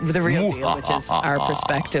you the real deal, which is our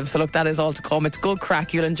perspective. So look, that is all to come. It's good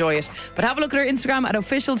crack, you'll enjoy it. But have a look at our Instagram at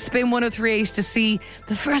official Spin 1038 to see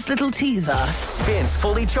the first little teaser. Spins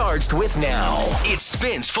Fully Charged with Now. It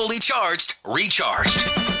spins fully charged, recharged.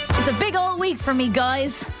 It's a big old week for me,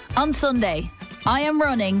 guys. On Sunday, I am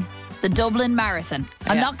running the Dublin Marathon.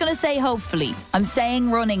 I'm not going to say hopefully. I'm saying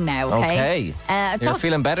running now, okay? You're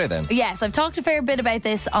feeling better then? Yes, I've talked a fair bit about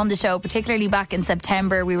this on the show, particularly back in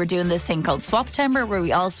September. We were doing this thing called Swaptember, where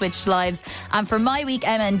we all switched lives. And for my week,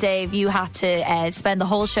 Emma and Dave, you had to spend the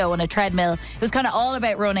whole show on a treadmill. It was kind of all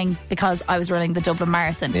about running because I was running the Dublin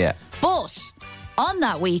Marathon. Yeah. But on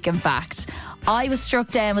that week, in fact, I was struck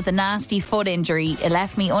down with a nasty foot injury. It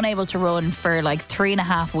left me unable to run for like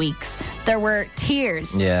 3.5 weeks. There were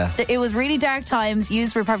tears. Yeah. It was really dark times. You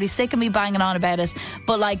were probably sick of me banging on about it.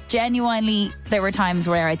 But like genuinely, there were times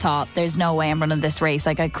where I thought, there's no way I'm running this race.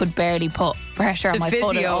 Like I could barely put pressure on The my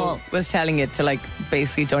foot at all. physio was telling it to like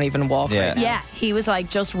basically don't even walk Yeah. right now. Yeah, he was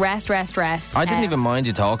like, just rest. I didn't even mind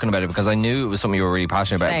you talking about it because I knew it was something you were really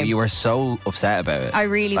passionate about. Same. But you were so upset about it. I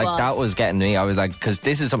really like, was. That was getting me. I was like, because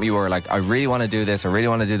this is something you were like, I really want to do this. I really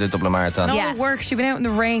want to do the Dublin Marathon. No, Yeah. it works. She'd been out in the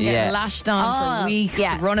rain getting Yeah. lashed on for weeks,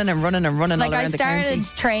 yeah. running and running and running Like all I around the started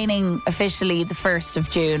county. training officially the 1st of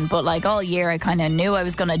June, but like all year I kind of knew I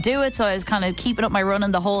was going to do it, so I was kind of keeping up my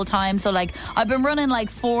running the whole time. So like I've been running like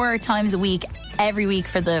 4 times a week every week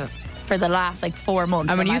for the last like 4 months.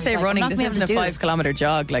 And when you I was say like, running, I'm not this gonna be able isn't to a do 5 kilometre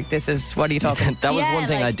jog. Like this is, what are you talking? That was Yeah, one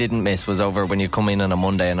thing like- I didn't miss was over when you come in on a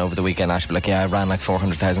Monday and over the weekend Ash would be like, yeah, I ran like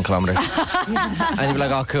 400,000 kilometres. And you'd be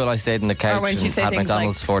like, oh cool, I stayed in the couch Or when and she'd say had things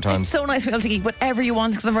McDonald's like, 4 times. it's so nice to be able to eat whatever you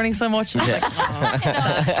want because I'm running so much. Yeah.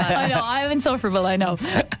 I know, I'm insufferable, I know.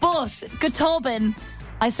 But Gotobin,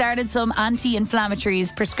 I started some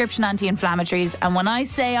anti-inflammatories, prescription anti-inflammatories, and when I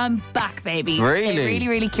say I'm back, baby, Really? they really,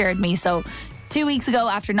 really cured me. So 2 weeks ago,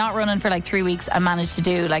 after not running for like 3 weeks, I managed to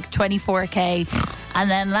do like 24k, and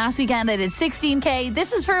then last weekend I did 16k.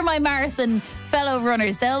 This is for my marathon fellow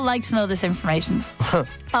runners. They'll like to know this information.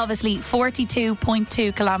 Obviously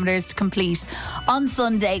 42.2 kilometres to complete on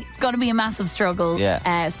Sunday. It's going to be a massive struggle,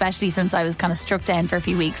 especially since I was kind of struck down for a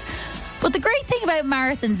few weeks. But the great thing about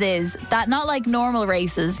marathons is that, not like normal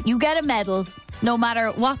races, you get a medal no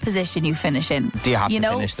matter what position you finish in. Do you have to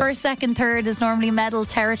know, finish them? first, second, third is normally medal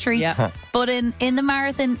territory. Yeah. But in the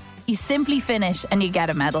marathon, you simply finish and you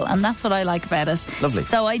get a medal. And that's what I like about it. Lovely.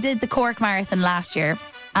 So I did the Cork Marathon last year,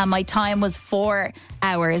 and my time was 4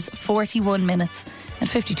 hours, 41 minutes and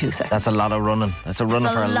 52 seconds. That's a lot of running. That's a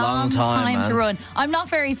running for a long time, man. to run. I'm not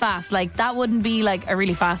very fast. Like, that wouldn't be like a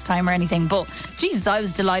really fast time or anything. But Jesus, I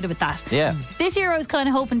was delighted with that. Yeah. This year I was kind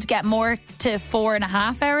of hoping to get more to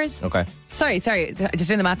 4.5 hours. Okay. Sorry, just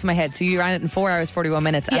doing the maths in my head. So you ran it in 4 hours, 41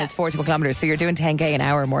 minutes, and it's 41 kilometres. So you're doing 10k an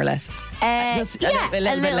hour, more or less. Just a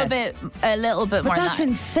little bit more. But that's than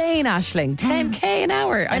that. insane, Aisling. 10k an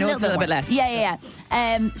hour. I know it's a little bit less. Yeah.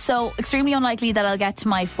 So extremely unlikely that I'll get to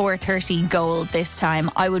my 4:30 goal this time.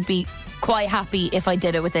 I would be quite happy if I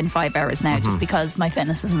did it within 5 hours now, just because my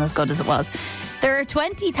fitness isn't as good as it was. There are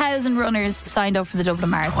 20,000 runners signed up for the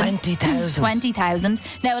Dublin Marathon. 20,000.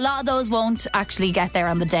 Now, a lot of those won't actually get there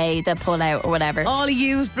on the day. They'll pull out or whatever. All of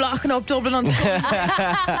you blocking up Dublin on Sunday.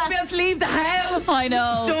 I'll be able to leave the house. I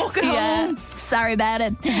know. Stuck at home. Sorry about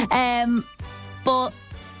it. But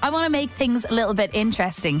I want to make things a little bit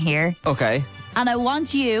interesting here. Okay. And I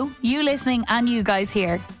want you listening and you guys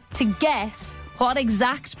here, to guess what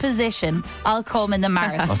exact position I'll come in the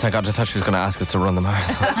marathon. Oh, thank God, I thought she was going to ask us to run the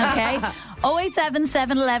marathon. Okay. 087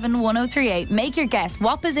 711 1038. Make your guess.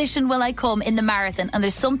 What position will I come in the marathon? And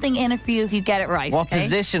there's something in it for you if you get it right. What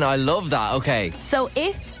position? I love that. Okay. So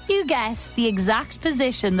if you guess the exact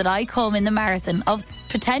position that I come in the marathon of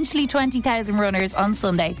potentially 20,000 runners on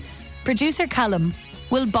Sunday, producer Callum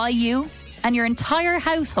will buy you and your entire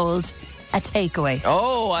household a takeaway.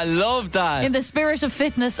 Oh, I love that. In the spirit of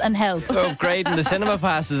fitness and health. We're upgrading the cinema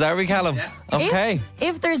passes, are we, Callum? Yeah. Okay.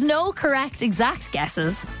 If there's no correct exact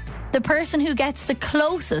guesses, the person who gets the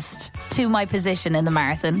closest to my position in the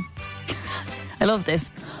marathon, I love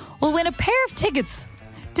this, will win a pair of tickets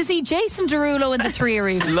to see Jason Derulo in the 3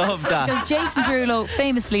 Arena. Love that. Because Jason Derulo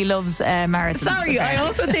famously loves marathons. Sorry, I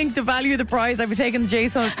also think the value of the prize, I'd be taking the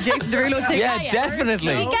Jason Derulo ticket. Yeah,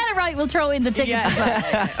 definitely. If you get it right, we'll throw in the tickets as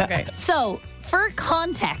well. Okay. So, for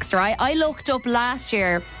context, right, I looked up last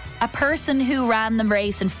year a person who ran the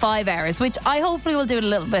race in 5 hours, which I hopefully will do it a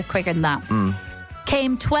little bit quicker than that.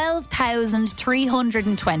 Came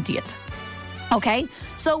 12,320th. Okay?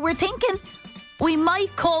 So we're thinking we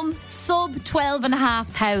might come sub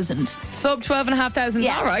 12,500. Sub 12,500,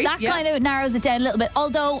 yeah, all right. That kind of narrows it down a little bit.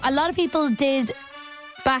 Although a lot of people did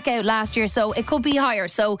back out last year, so it could be higher.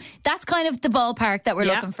 So that's kind of the ballpark that we're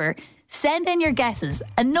looking for. Send in your guesses.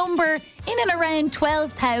 A number in and around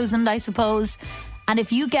 12,000, I suppose. And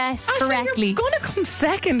if you guess correctly... You're going to come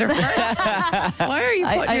second or first. Why are you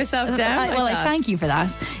putting yourself down like that? I thank you for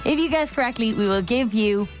that. If you guess correctly, we will give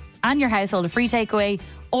you and your household a free takeaway.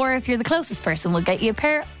 Or if you're the closest person, we'll get you a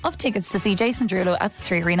pair of tickets to see Jason Derulo at the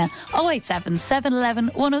 3 Arena. 087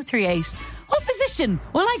 711 1038. What position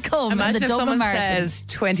will I come Imagine in the Dublin Marathon? Imagine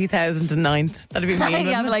if someone says 20,009th. That'd be mean.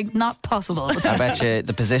 Yeah, but not possible. I bet you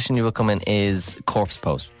the position you will come in is corpse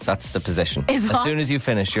pose. That's the position. As soon as you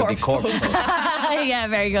finish, you'll be corpse pose. Yeah,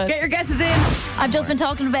 very good. Get your guesses in. I've just been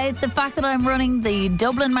talking about the fact that I'm running the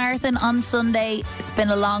Dublin Marathon on Sunday. It's been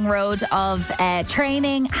a long road of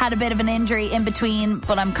training, had a bit of an injury in between,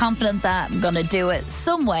 but I'm confident that I'm going to do it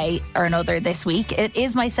some way or another this week. It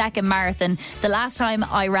is my second marathon. The last time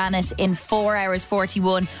I ran it in 4 hours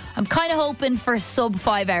 41. I'm kind of hoping for sub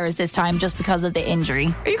 5 hours this time just because of the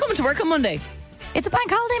injury. Are you coming to work on Monday? It's a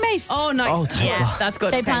bank holiday, mate. Oh, nice. Oh, yeah, that's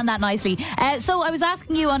good. They planned that nicely. So I was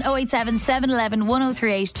asking you on 087 711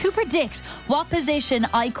 1038 to predict what position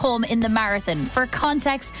I come in the marathon. For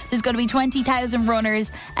context, there's going to be 20,000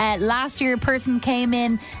 runners. Last year, a person came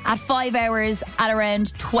in at 5 hours at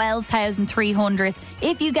around 12,300.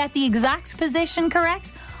 If you get the exact position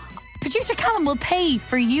correct, producer Callum will pay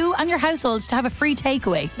for you and your household to have a free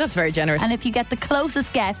takeaway. That's very generous. And if you get the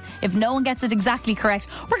closest guess, if no one gets it exactly correct,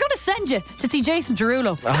 we're going to send you to see Jason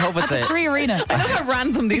Derulo I hope it's at the 3 Arena. I know how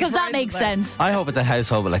random these because that makes sense. I hope it's a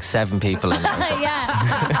household with like 7 people in it.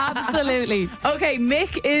 Yeah, absolutely. Okay,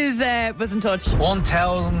 Mick was in touch.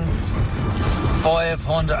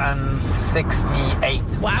 1,568.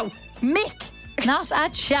 Wow. Mick, not a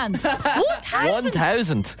chance.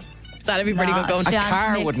 1,000. That'd be pretty good going. A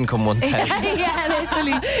car Mick. wouldn't come 1,000. Yeah,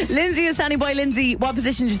 literally. Lindsay is standing by. Lindsay, what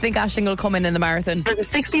position do you think Aisling will come in the marathon?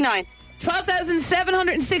 69.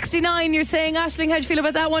 12,769. You're saying, Aisling, how do you feel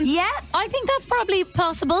about that one? Yeah, I think that's probably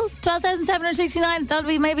possible. 12,769. That'll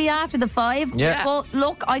be maybe after the 5. Yeah. Well,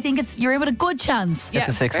 look, I think you're in with a good chance. Get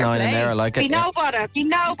the 6-9 in there. I like it. Be no bother,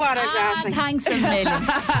 Ashley. Thanks a million.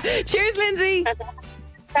 Cheers, Lindsay.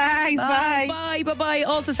 Thanks, bye. Bye.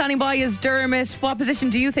 Also standing by is Dermot. What position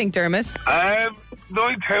do you think, Dermot?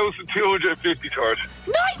 9,253rd.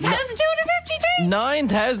 9,253?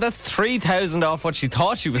 9,000. That's 3,000 off what she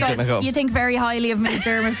thought she was going to go. You think very highly of me,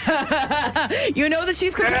 Dermot. You know that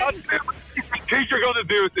she's competitive. I think you're going to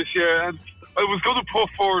do it this year. And I was going to put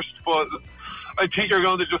first, but I think you're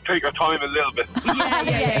going to just take your time a little bit.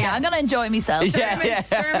 Yeah. I'm going to enjoy myself.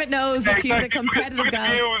 Dermot knows that she's a competitive gal.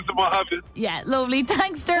 Views and what have you. Yeah, lovely.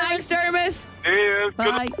 Thanks, Dermot. Thanks, Dermot. Yeah,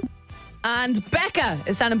 Bye. And Becca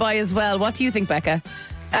is standing by as well. What do you think, Becca?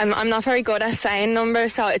 I'm not very good at saying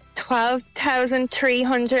numbers, so it's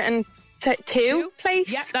 12,302,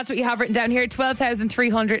 please. Yeah, that's what you have written down here.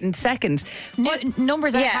 12,302nd.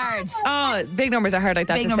 Numbers are hard. Oh, big numbers are hard like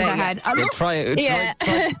that. Big to numbers say. are hard.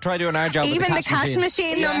 Try doing our job. Even with the cash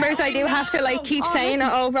machine numbers, I do have to keep saying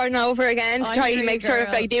it over and over again to try to make sure if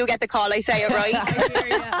I do get the call, I say it right.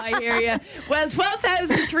 I hear you. Well,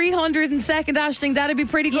 12,302nd, Aisling. That'd be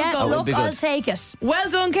pretty good. Yeah, look, I'll take it. Well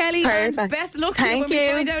done, Kelly. Perfect. And best of luck to Thank you when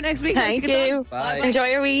you. we find out next week. Thank you. Bye. Enjoy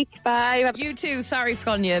your week. Bye. You too. Sorry for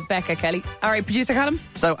calling you Becca, Kelly. All right, producer Callum.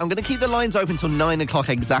 So I'm going to keep the lines open till 9 o'clock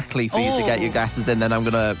exactly for you to get your guesses in. Then I'm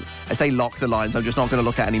going to, I say lock the lines. I'm just not going to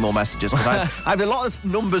look at any more messages because I have a lot of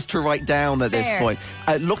numbers to write down at this point.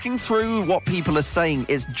 Looking through what people are saying,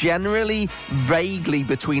 it's generally vaguely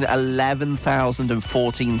between 11,000 and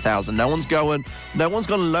 14,000. No one's gone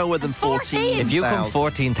lower than 14,000. If you come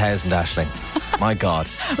 14,000, Aisling, my God.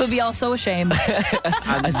 We'll be all so ashamed.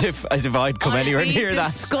 as if I'd come anywhere near that.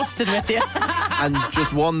 Disgusted with you. And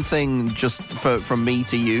just one thing, just from me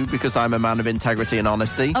to you, because I'm a man of integrity and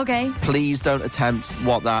honesty. Okay. Please don't attempt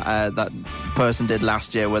what that person did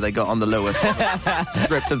last year, where they got on the Lewis,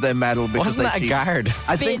 stripped of their medal because Wasn't that they a cheated. guard?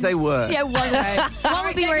 I think they were. Yeah, it was hard. What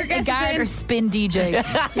would be worse, a guard or spin DJ?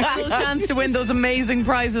 Full chance to win those amazing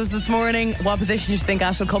prizes this morning. What position do you think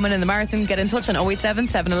Ash will come in the marathon? Get in touch on 087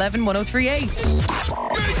 711 1038.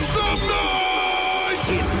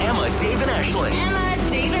 It's Emma, Dave, and Aisling. Emma,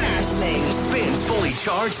 Dave, and Aisling. Spins Fully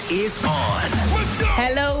Charged is on.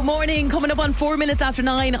 Hello, morning. Coming up on 4 minutes after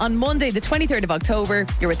 9 on Monday, the 23rd of October.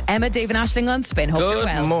 You're with Emma, Dave, and Aisling on Spin. Hope you're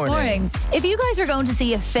well. Good morning. If you guys were going to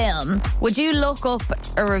see a film, would you look up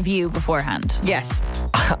a review beforehand? Yes.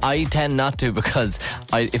 I tend not to because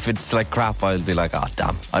if it's like crap, I'll be like, oh,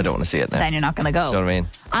 damn, I don't want to see it now. Then you're not going to go. You know what I mean?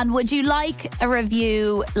 And would you like a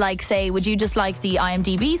review, like, say, would you just like the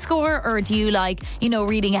IMDb score, or do you like,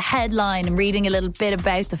 reading a headline and reading a little bit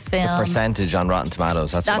about the film? The percentage on Rotten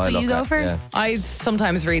Tomatoes. That's what I look you go at. for? Yeah. I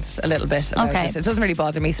sometimes read a little bit about Okay. this. It doesn't really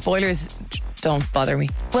bother me. Spoilers don't bother me.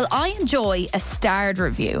 Well, I enjoy a starred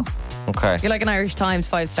review. Okay. You're like an Irish Times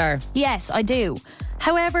 5-star. Yes, I do.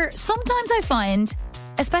 However, sometimes I find,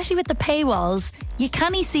 especially with the paywalls, you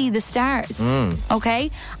can't see the stars. Okay?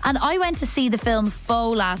 And I went to see the film Foe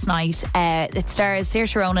last night. It stars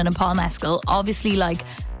Saoirse Ronan and Paul Mescal. Obviously, like,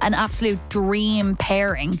 an absolute dream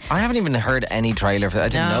pairing. I haven't even heard any trailer for it. I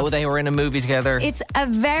didn't know they were in a movie together. It's a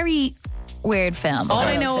very weird film. All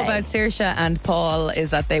I know about Saoirse and Paul is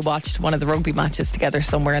that they watched one of the rugby matches together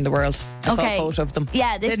somewhere in the world. I saw a photo of them.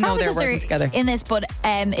 Yeah, didn't know they were working together in this, but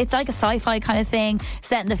it's like a sci-fi kind of thing,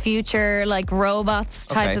 set in the future, like robots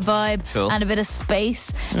type of vibe, and a bit of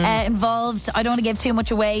space involved. I don't want to give too much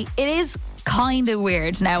away. It is kind of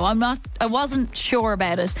weird. Now, I wasn't sure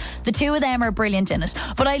about it. The two of them are brilliant in it,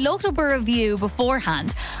 but I looked up a review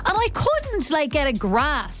beforehand and I couldn't get a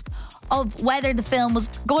grasp of whether the film was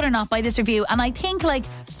good or not by this review. And I think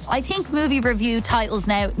movie review titles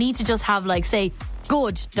now need to just have say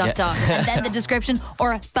good ... and then the description,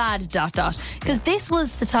 or bad ... because this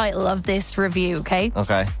was the title of this review. Okay.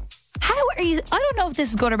 How are you? I don't know if this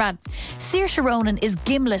is good or bad. Saoirse Ronan is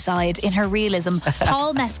gimlet-eyed in her realism.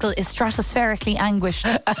 Paul Mescal is stratospherically anguished.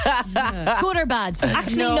 Good or bad?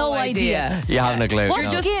 Actually, no idea. You haven't a clue.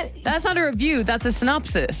 That's not a review. That's a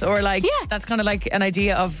synopsis, or that's kind of like an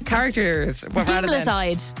idea of characters.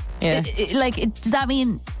 Gimlet-eyed. Yeah. Does that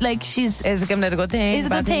mean she's? Is a gimlet a good thing? Is a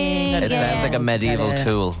good thing? It sounds like a medieval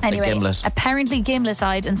tool. Anyway, a gimlet. Apparently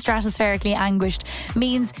gimlet-eyed and stratospherically anguished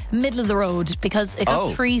means middle of the road, because it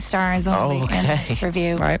got 3 stars only in this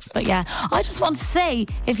review. Right. But yeah, I just want to say,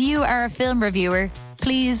 if you are a film reviewer,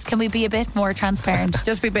 please, can we be a bit more transparent?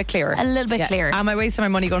 Just be a bit clearer. A little bit clearer. Am I wasting my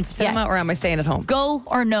money going to cinema, or am I staying at home? Go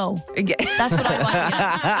or no? That's what I want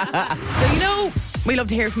to know. So we love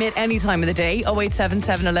to hear from you at any time of the day. 087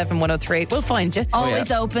 711 1038. We'll find you.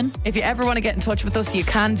 Always open. If you ever want to get in touch with us, you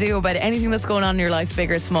can do, about anything that's going on in your life,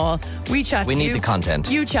 big or small. We chat to you. We need the content.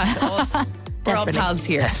 You chat to us. We're all pals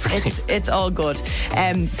here. It's all good.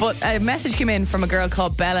 But a message came in from a girl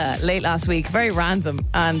called Bella late last week, very random,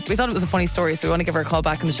 and we thought it was a funny story, so we want to give her a call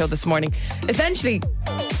back on the show this morning. Essentially,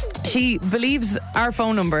 she believes our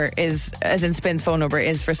phone number is, as in Spin's phone number,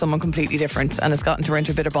 is for someone completely different, and it's gotten her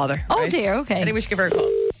into a bit of bother. Oh dear, okay. Anyway, we should give her a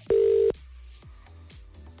call.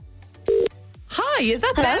 Hi, is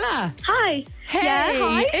that Bella? Hi. Hey, yeah,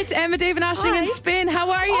 hi. It's Emma, Dave, and Aisling and Spin.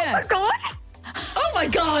 How are you? Oh my God. Oh my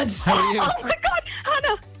God. How are you? Oh my God,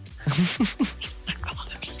 Hannah.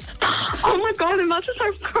 Oh my God, I must have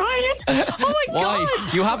started crying. Oh my Why?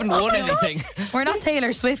 God. You haven't won anything. We're not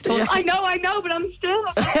Taylor Swift. I know, but I'm still.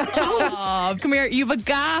 Oh, come here. You have a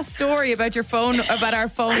gas story about our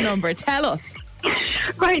phone number. Tell us.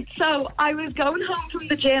 Right, so I was going home from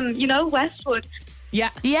the gym, you know, Westwood. Yeah.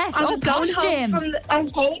 Yes, I was going posh home gym. I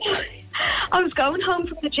was going home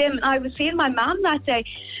from the gym and I was seeing my mum that day.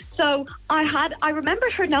 So I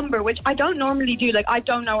remembered her number, which I don't normally do. Like, I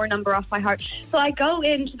don't know her number off by heart. So I go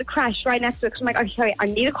into the creche right next to it because I'm like, oh, sorry, I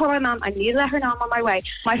need to call my mum. I need to let her know I'm on my way.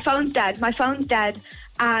 My phone's dead.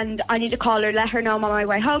 And I need to call her, let her know I'm on my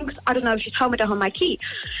way home because I don't know if she's home. I don't have my key.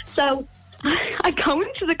 So I go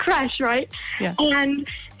into the creche, right? Yeah. And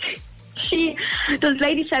the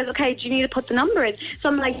lady says, okay, do you need to put the number in? So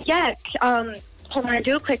I'm like, yeah, can I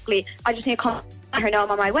do it quickly? I just need to call her know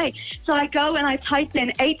I'm on my way. So I go and I type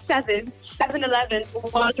in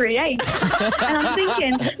 87-711-138. And I'm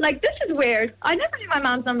thinking, like, this is weird. I never knew my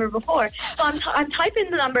mom's number before. So I'm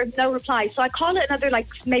typing the number, no reply. So I call it another, like,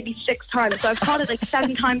 maybe 6 times. So I've called it, like,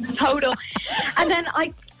 7 times in total. And then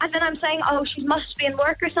I'm saying, oh, she must be in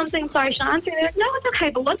work or something. Sorry, she'll answer. They're like, no, it's okay.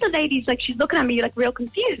 But one of the ladies, like, she's looking at me, like, real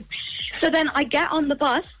confused. So then I get on the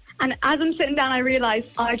bus. And as I'm sitting down, I realise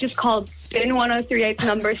I just called Spin 1038's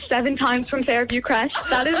number 7 times from Fairview Crèche.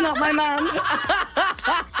 That is not my mum.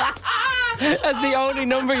 That's the only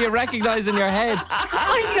number you recognise in your head.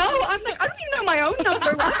 I know. I'm like, I don't even know my own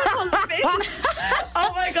number. Why am I calling Spin?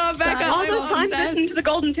 Oh my God, Becca. All those times listening to the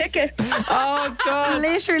golden ticket. Oh God.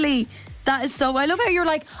 Literally. That is so. I love how you're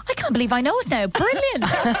like, I can't believe I know it now. Brilliant.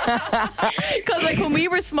 Because like when we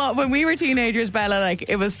were small, when we were teenagers, Bella, like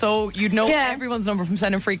it was so you'd know everyone's number from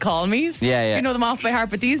sending free call me's. Yeah. You know them off by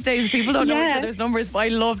heart. But these days, people don't know each other's numbers. But I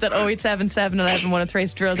love that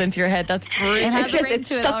 087-711-103 drilled into your head. That's brilliant. It has a ring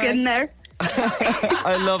to it. Stuck in there.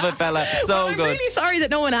 I love it, Bella. So I'm good. really sorry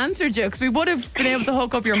that no one answered you because we would have been able to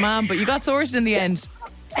hook up your mom, but you got sorted in the end.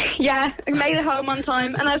 Yeah, I made it home on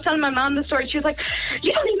time. And I was telling my mum the story. She was like,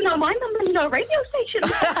 you don't even know my number in no radio station.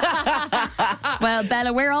 Well,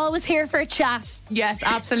 Bella, we're always here for a chat. Yes,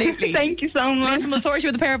 absolutely. Thank you so much. Listen, we'll sort you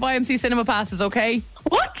with a pair of IMC cinema passes, okay?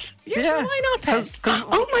 What? Yeah, sure, why not, Pet?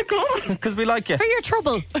 Oh my God. Because we like you. For your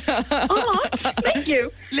trouble. Oh, thank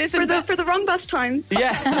you. Listen, for the wrong bus time.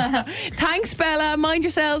 Yeah. Thanks, Bella. Mind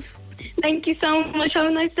yourself. Thank you so much. Have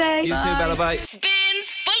a nice day. You too, Bella. Bye.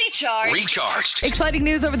 Spins Fully Charged. Recharged. Exciting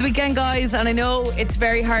news over the weekend, guys, and I know it's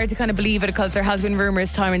very hard to kind of believe it because there has been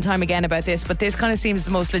rumours time and time again about this, but this kind of seems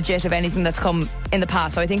the most legit of anything that's come in the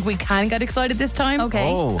past, so I think we can get excited this time.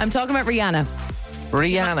 Okay. Oh. I'm talking about Rihanna.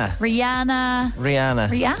 Rihanna.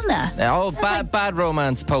 Oh, bad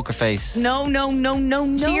romance, poker face. No. She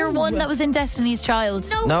your one that was in Destiny's Child.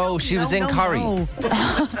 No, she was in Corrie. No.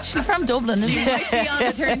 She's from Dublin, isn't She she? might be on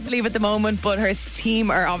maternity leave at the moment, but her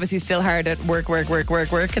team are obviously still hard at work in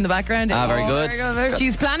the background. Very good.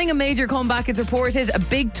 She's planning a major comeback. It's reported a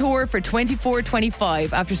big tour for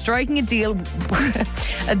 24-25 after striking a deal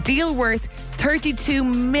worth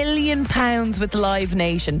 £32 million with Live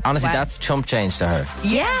Nation. Honestly, that's chump change to her.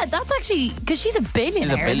 Yeah, that's actually because she's a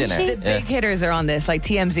billionaire. Isn't she? The big hitters are on this, like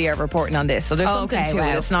TMZ are reporting on this, so there's something to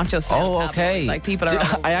it. It's not just okay. Like people are.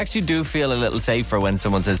 I actually do feel a little safer when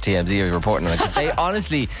someone says TMZ are reporting on it because they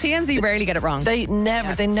honestly TMZ rarely get it wrong. They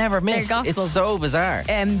never miss. It's so bizarre.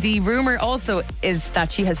 The rumor also is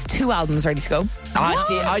that she has 2 albums ready to go.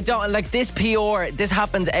 See, I don't like this PR. This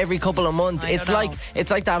happens every couple of months. It's like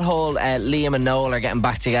that whole Liam and Noel are getting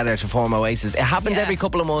back together to form Oasis. It happens every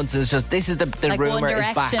couple of months. It's just this is the like rumor is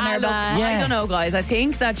back. I don't know, guys. I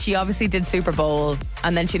think that she obviously did Super Bowl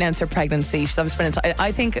and then she announced her pregnancy. She's obviously been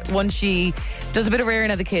I think once she does a bit of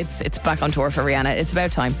rearing of the kids, it's back on tour for Rihanna. It's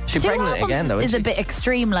about time. She's pregnant again, though. Is a bit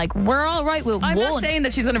extreme. Like we're all right with I'm one. not saying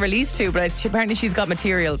that she's going to release 2, but apparently she's got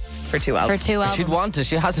material for 2 albums. She'd want to.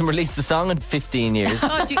 She hasn't released a song in 15 years.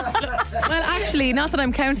 Well, actually, not that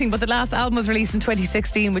I'm counting, but the last album was released in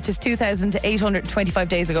 2016, which is 2,825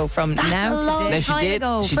 days ago from now. A long time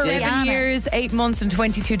ago. She for did. 7 years, 8 months, and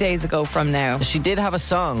 22 days ago from now. She did have a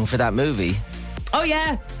song for that movie. Oh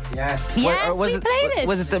yeah. Yes. Yes, we played it.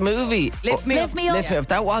 Was it the movie? Lift Me Up.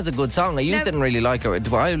 That was a good song. I didn't really like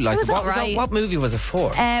it. I liked it. What movie was it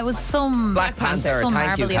for? It was some Black Panther. Some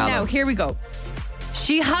Thank you, Marvel. Callum. Now, here we go.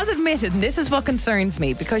 She has admitted, and this is what concerns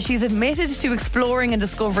me, because she's admitted to exploring and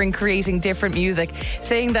discovering creating different music,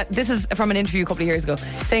 saying that, this is from an interview a couple of years ago,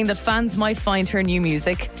 saying that fans might find her new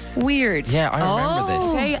music weird. Yeah, I remember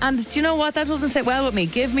this. Okay, and do you know what? That doesn't sit well with me.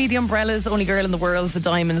 Give me the Umbrellas, Only Girl in the World, the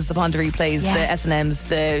Diamonds, the Ponder Replays, the S&Ms,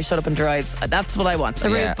 the Shut Up and Drives. That's what I want. The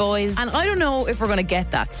Rude Boys. And I don't know if we're going to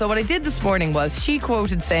get that. So what I did this morning was, she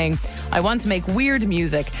quoted saying, I want to make weird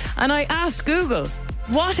music. And I asked Google,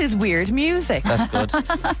 What is weird music? That's good.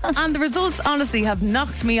 And the results honestly have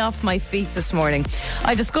knocked me off my feet this morning.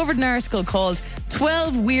 I discovered an article called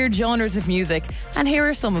 12 Weird Genres of Music, and here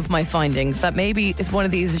are some of my findings. That maybe is one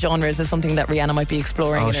of these genres is something that Rihanna might be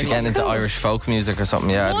exploring. Oh, she's getting into Irish folk music or something.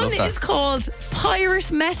 Yeah, I'd love that. One is called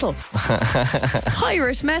pirate metal.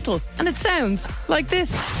 Pirate metal. And it sounds like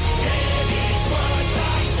this.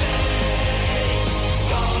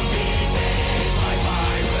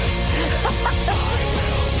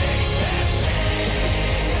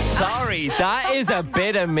 Sorry, that is a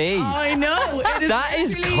bit of me. I know. That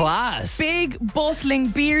is class. Big, bustling,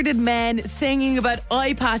 bearded men singing about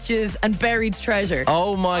eye patches and buried treasure.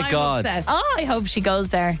 Oh my I'm God. obsessed. Oh, I hope she goes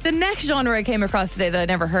there. The next genre I came across today that I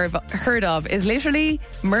never heard of is literally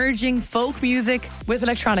merging folk music with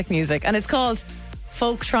electronic music, and it's called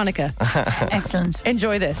folktronica. Excellent.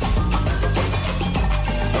 Enjoy this.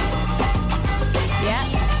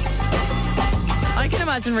 I can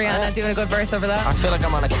imagine Rihanna doing a good verse over that. I feel like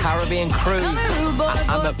I'm on a Caribbean cruise.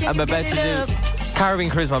 I'm about to do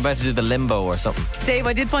Caribbean cruise. I'm about to do the limbo or something. Dave,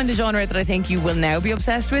 I did find a genre that I think you will now be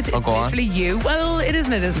obsessed with. It's go on. literally you. Well, it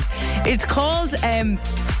isn't. It isn't. It's called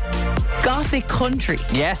gothic country.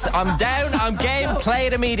 Yes, I'm down. I'm game. Play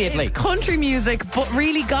it immediately. It's country music, but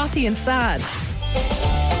really gothy and sad.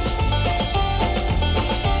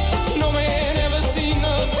 No man ever seen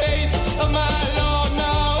the face of my Lord,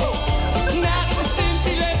 no. Not since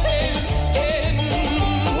he left his skin.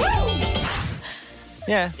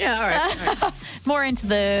 Yeah. Yeah, all right. More into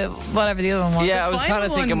the whatever the other one was. Yeah, I was kind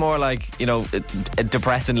of thinking more like,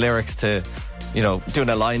 depressing lyrics to, doing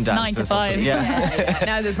a line dance. 9 to or something. 5. Yeah.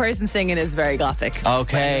 Now, the person singing is very gothic.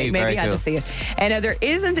 Okay, Maybe very you had cool. to see it. And now, there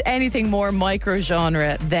isn't anything more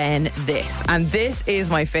micro-genre than this. And this is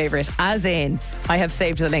my favourite, as in, I have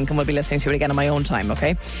saved the link and we'll be listening to it again on my own time,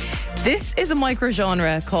 okay? This is a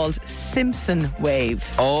micro-genre called Simpson Wave.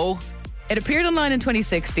 Oh. It appeared online in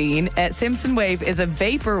 2016. Simpson Wave is a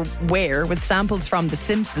vaporware with samples from The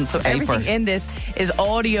Simpsons. So everything in this is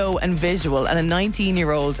audio and visual. And a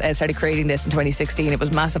 19-year-old started creating this in 2016. It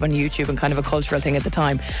was massive on YouTube and kind of a cultural thing at the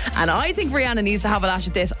time. And I think Rihanna needs to have a lash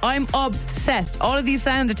at this. I'm obsessed. All of these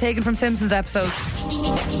sounds are taken from Simpsons episodes.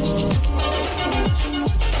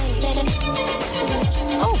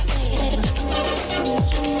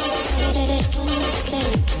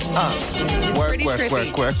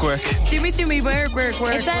 Work. Jimmy, work.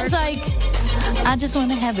 It sounds like I just want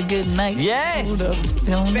to have a good night. Yes.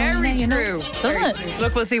 Very true. Doesn't it?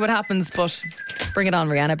 Look, we'll see what happens, but bring it on,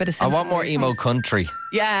 Rihanna. A bit of I Simpsons. want more emo country.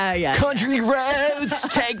 Yeah. Country roads,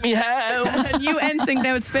 take me home. A new NSYNC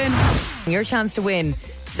now at Spin. Your chance to win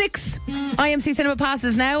 6 IMC cinema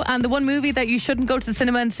passes now, and the one movie that you shouldn't go to the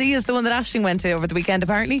cinema and see is the one that Aisling went to over the weekend,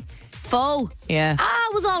 apparently. Foe. Yeah.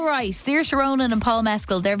 It was all right. Saoirse Ronan and Paul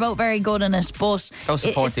Mescal, they're both very good in it, but Go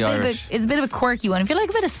support the Irish. It's a bit of a quirky one. If you like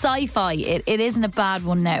a bit of sci-fi, it isn't a bad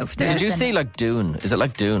one now. Did you see like Dune? Is it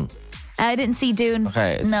like Dune? I didn't see Dune.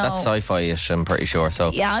 Okay, no. that's sci-fi-ish, I'm pretty sure.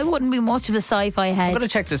 So Yeah, I wouldn't be much of a sci-fi head. I'm going to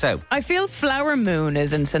check this out. I feel Flower Moon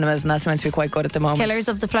is in cinemas, and that's meant to be quite good at the moment. Killers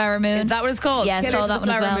of the Flower Moon. Is that what it's called? Yeah, I Killers saw of that the one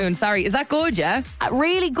as Flower well. Moon. Sorry, is that good? Yeah.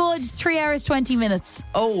 Really good. 3 hours 20 minutes.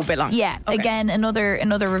 Oh, a bit long. Yeah. Okay. Again, another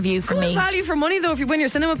review for Good me. value for money though if you win your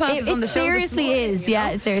cinema passes on the It show. seriously is.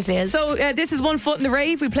 Yeah, it seriously is. So this is One Foot in the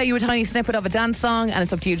Rave. We play you a tiny snippet of a dance song, and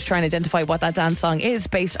it's up to you to try and identify what that dance song is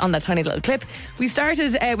based on that tiny little clip. We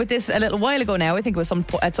started with this a little while ago now. I think it was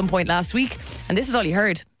at some point last week, and this is all you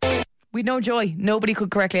heard. We'd no joy. Nobody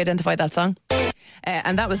could correctly identify that song.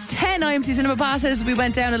 And that was 10 IMC cinema passes. We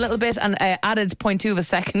went down a little bit and added 0.2 of a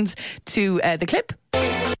second to the clip.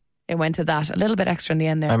 It went to that, a little bit extra in the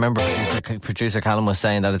end there. I remember producer Callum was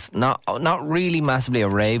saying that it's not really massively a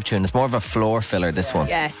rave tune. It's more of a floor filler, this one.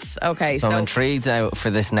 Yes, okay. So I'm intrigued now for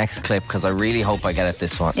this next clip because I really hope I get it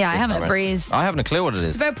this one. Yeah, I haven't a breeze. I haven't a clue what it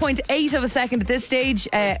is. It's about 0.8 of a second at this stage.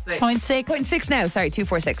 0.6. 0.6 now, sorry,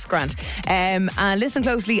 246, grand. And listen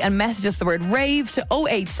closely and message us the word rave to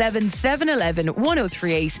 087 711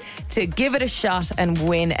 1038 to give it a shot and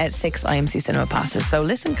win at 6 IMC cinema passes. So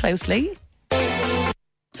listen closely.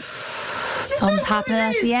 Something's happening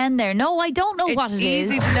at the end there. No, I don't know what it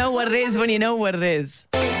is. It's easy to know what it is when you know what it is.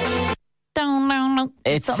 It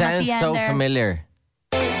sounds so familiar.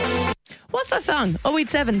 What's that song?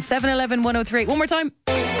 087 711 1038. One more time.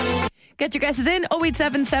 Get your guesses in.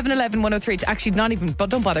 087 711 1038. Actually, not even,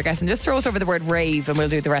 but don't bother guessing. Just throw us over the word rave and we'll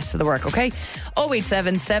do the rest of the work, okay?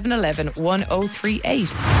 087 711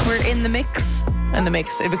 1038. We're in the mix In the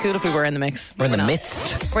mix. It'd be cool if we were in the mix. We're in the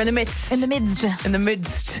midst. We're in the midst. In the midst. In the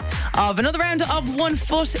midst of another round of 1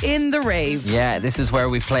 foot in the rave. Yeah, this is where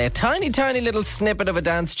we play a tiny, tiny little snippet of a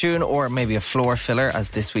dance tune or maybe a floor filler, as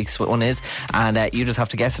this week's one is. And you just have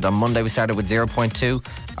to guess it. On Monday we started with 0.2,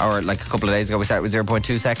 or like a couple of days ago we started with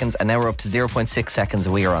 0.2 seconds, and now we're up to 0.6 seconds,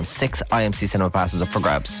 and we are on 6 IMC Cinema passes up for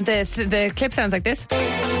grabs. The clip sounds like this.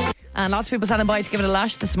 And lots of people standing by to give it a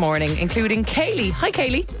lash this morning, including Kaylee. Hi,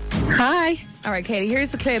 Kaylee. Hi. All right, Kaylee,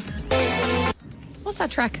 here's the clip. What's that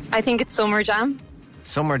track? I think it's Summer Jam.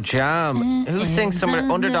 Summer Jam. Who sings Summer?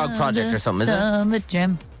 Underdog Project or something, is it? Summer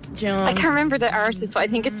Jam. I can't remember the artist, but I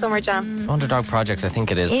think it's Summer Jam. Underdog Project, I think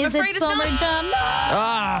it is. Is it Summer Jam?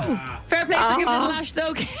 Ah! Fair play for giving it a lash,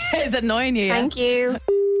 though. Is it annoying you? Thank you.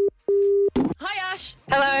 Hi, Ash.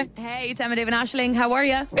 Hello. Hey, it's Emma David Ashling. How are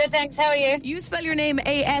you? Good, thanks. How are you? You spell your name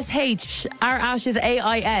A-S-H. Our Ash is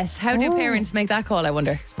A-I-S. How do parents make that call, I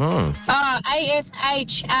wonder?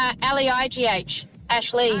 A-S-H-L-E-I-G-H.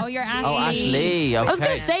 Ashley. Oh, you're Ashley. Oh, Ashley. Okay. I was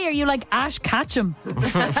going to say, are you like Ash Ketchum? Not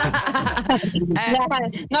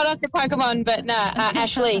after Pokemon, but no,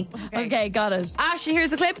 Ashley. Okay, got it. Ash,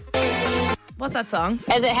 here's the clip. What's that song?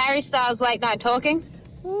 Is it Harry Styles' Late Night Talking?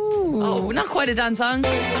 Ooh. Oh, not quite a dance song.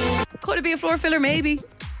 Could it be a floor filler? Maybe.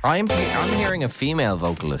 I'm hearing a female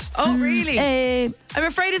vocalist. Oh, really? I'm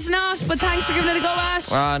afraid it's not, but thanks for giving it a go, Ash.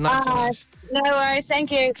 Not so much. No worries,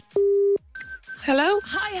 thank you. Hello?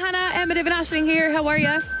 Hi, Hannah. Emma David Ashling here. How are you?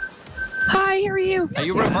 Hi, how are you? Are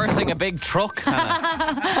you reversing a big truck,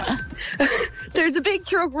 Hannah? There's a big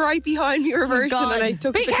truck right behind me reversing and I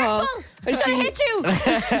took Be the careful! call. It's going to hit you!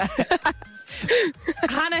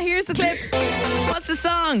 Hannah, here's the clip. What's the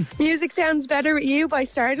song? Music Sounds Better With You by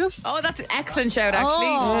Stardust. Oh, that's an excellent shout, actually.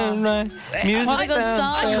 Oh. Music What a good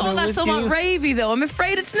song. I call that somewhat ravey, though. I'm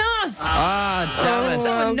afraid it's not. Damn it.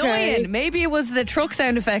 So okay. annoying. Maybe it was the truck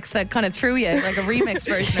sound effects that kind of threw you, like a remix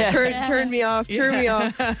version. Turn me off. Turn me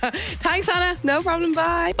off. Thanks, Hannah. No problem.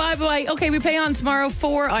 Bye. Bye. Okay, we play on tomorrow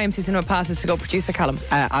 4 IMC Cinema passes to go. Producer Callum.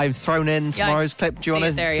 I've thrown in tomorrow's clip. Do you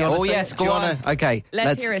want to? Oh, yes, go on. Okay,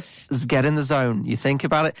 Let's hear it. Let's get in the zone. You think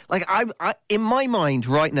about it. Like I in my mind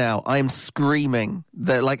right now, I am screaming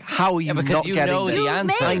that. Like, how are you because not you getting know this? the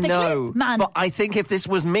answer. I the know, clip, man. but I think if this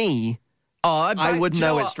was me, I would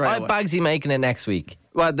know it straight away. Bagsy making it next week.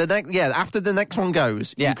 Well, after the next one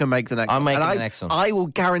goes, you can make the next one. I'm making the next one. I will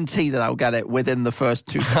guarantee that I'll get it within the first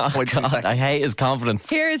 2 seconds. I hate his confidence.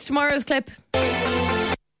 Here is tomorrow's clip.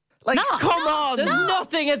 Like, come on! There's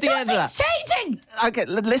nothing at the end of that. It's changing! Okay,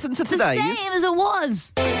 listen to The today's. same as it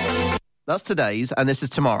was. That's today's, and this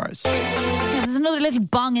is tomorrow's. There's another little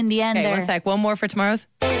bong in the end Okay, there. 1 sec. One more for tomorrow's.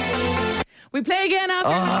 We play again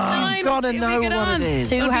after half 9. You've gotta know what it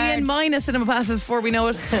is. It'll be in minus cinema passes before we know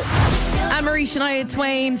it. Anne-Marie Shania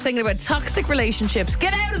Twain singing about toxic relationships.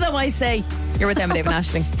 Get out of them, I say. You're with Emma David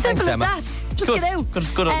Ashling. Simple Emma. as that. Just Good. get out.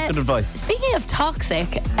 Good advice. Speaking of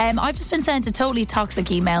toxic, I've just been sent a totally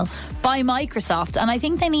toxic email by Microsoft, and I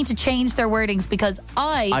think they need to change their wordings because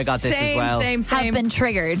I got this as well. have been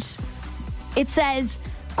triggered. It says,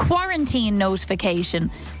 quarantine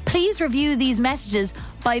notification. Please review these messages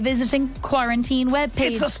by visiting quarantine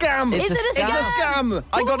webpage. It's a scam. Is it a It's a scam.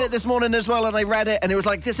 I got it this morning as well, and I read it, and it was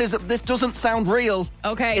like, this doesn't sound real.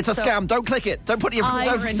 Okay, it's a scam. Don't click it. Don't put your.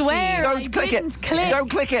 I swear I don't click didn't it. click. Don't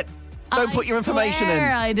click it. Don't put your information in.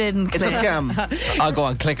 I didn't click. It's a scam. I'll go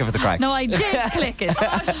on, click it for the crack. No, I did click it.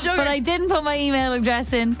 But I didn't put my email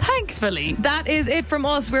address in, thankfully. That is it from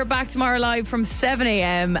us. We're back tomorrow live from 7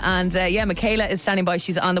 a.m. And Michaela is standing by.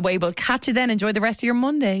 She's on the way. We'll catch you then. Enjoy the rest of your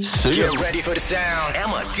Monday. Get ready for the sound.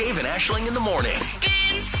 Emma, Dave, and Ashling in the morning.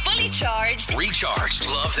 Spins Fully Charged. Recharged.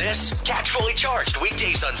 Love this? Catch Fully Charged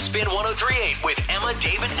weekdays on Spin 103.8 with Emma,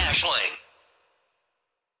 Dave, and Ashling.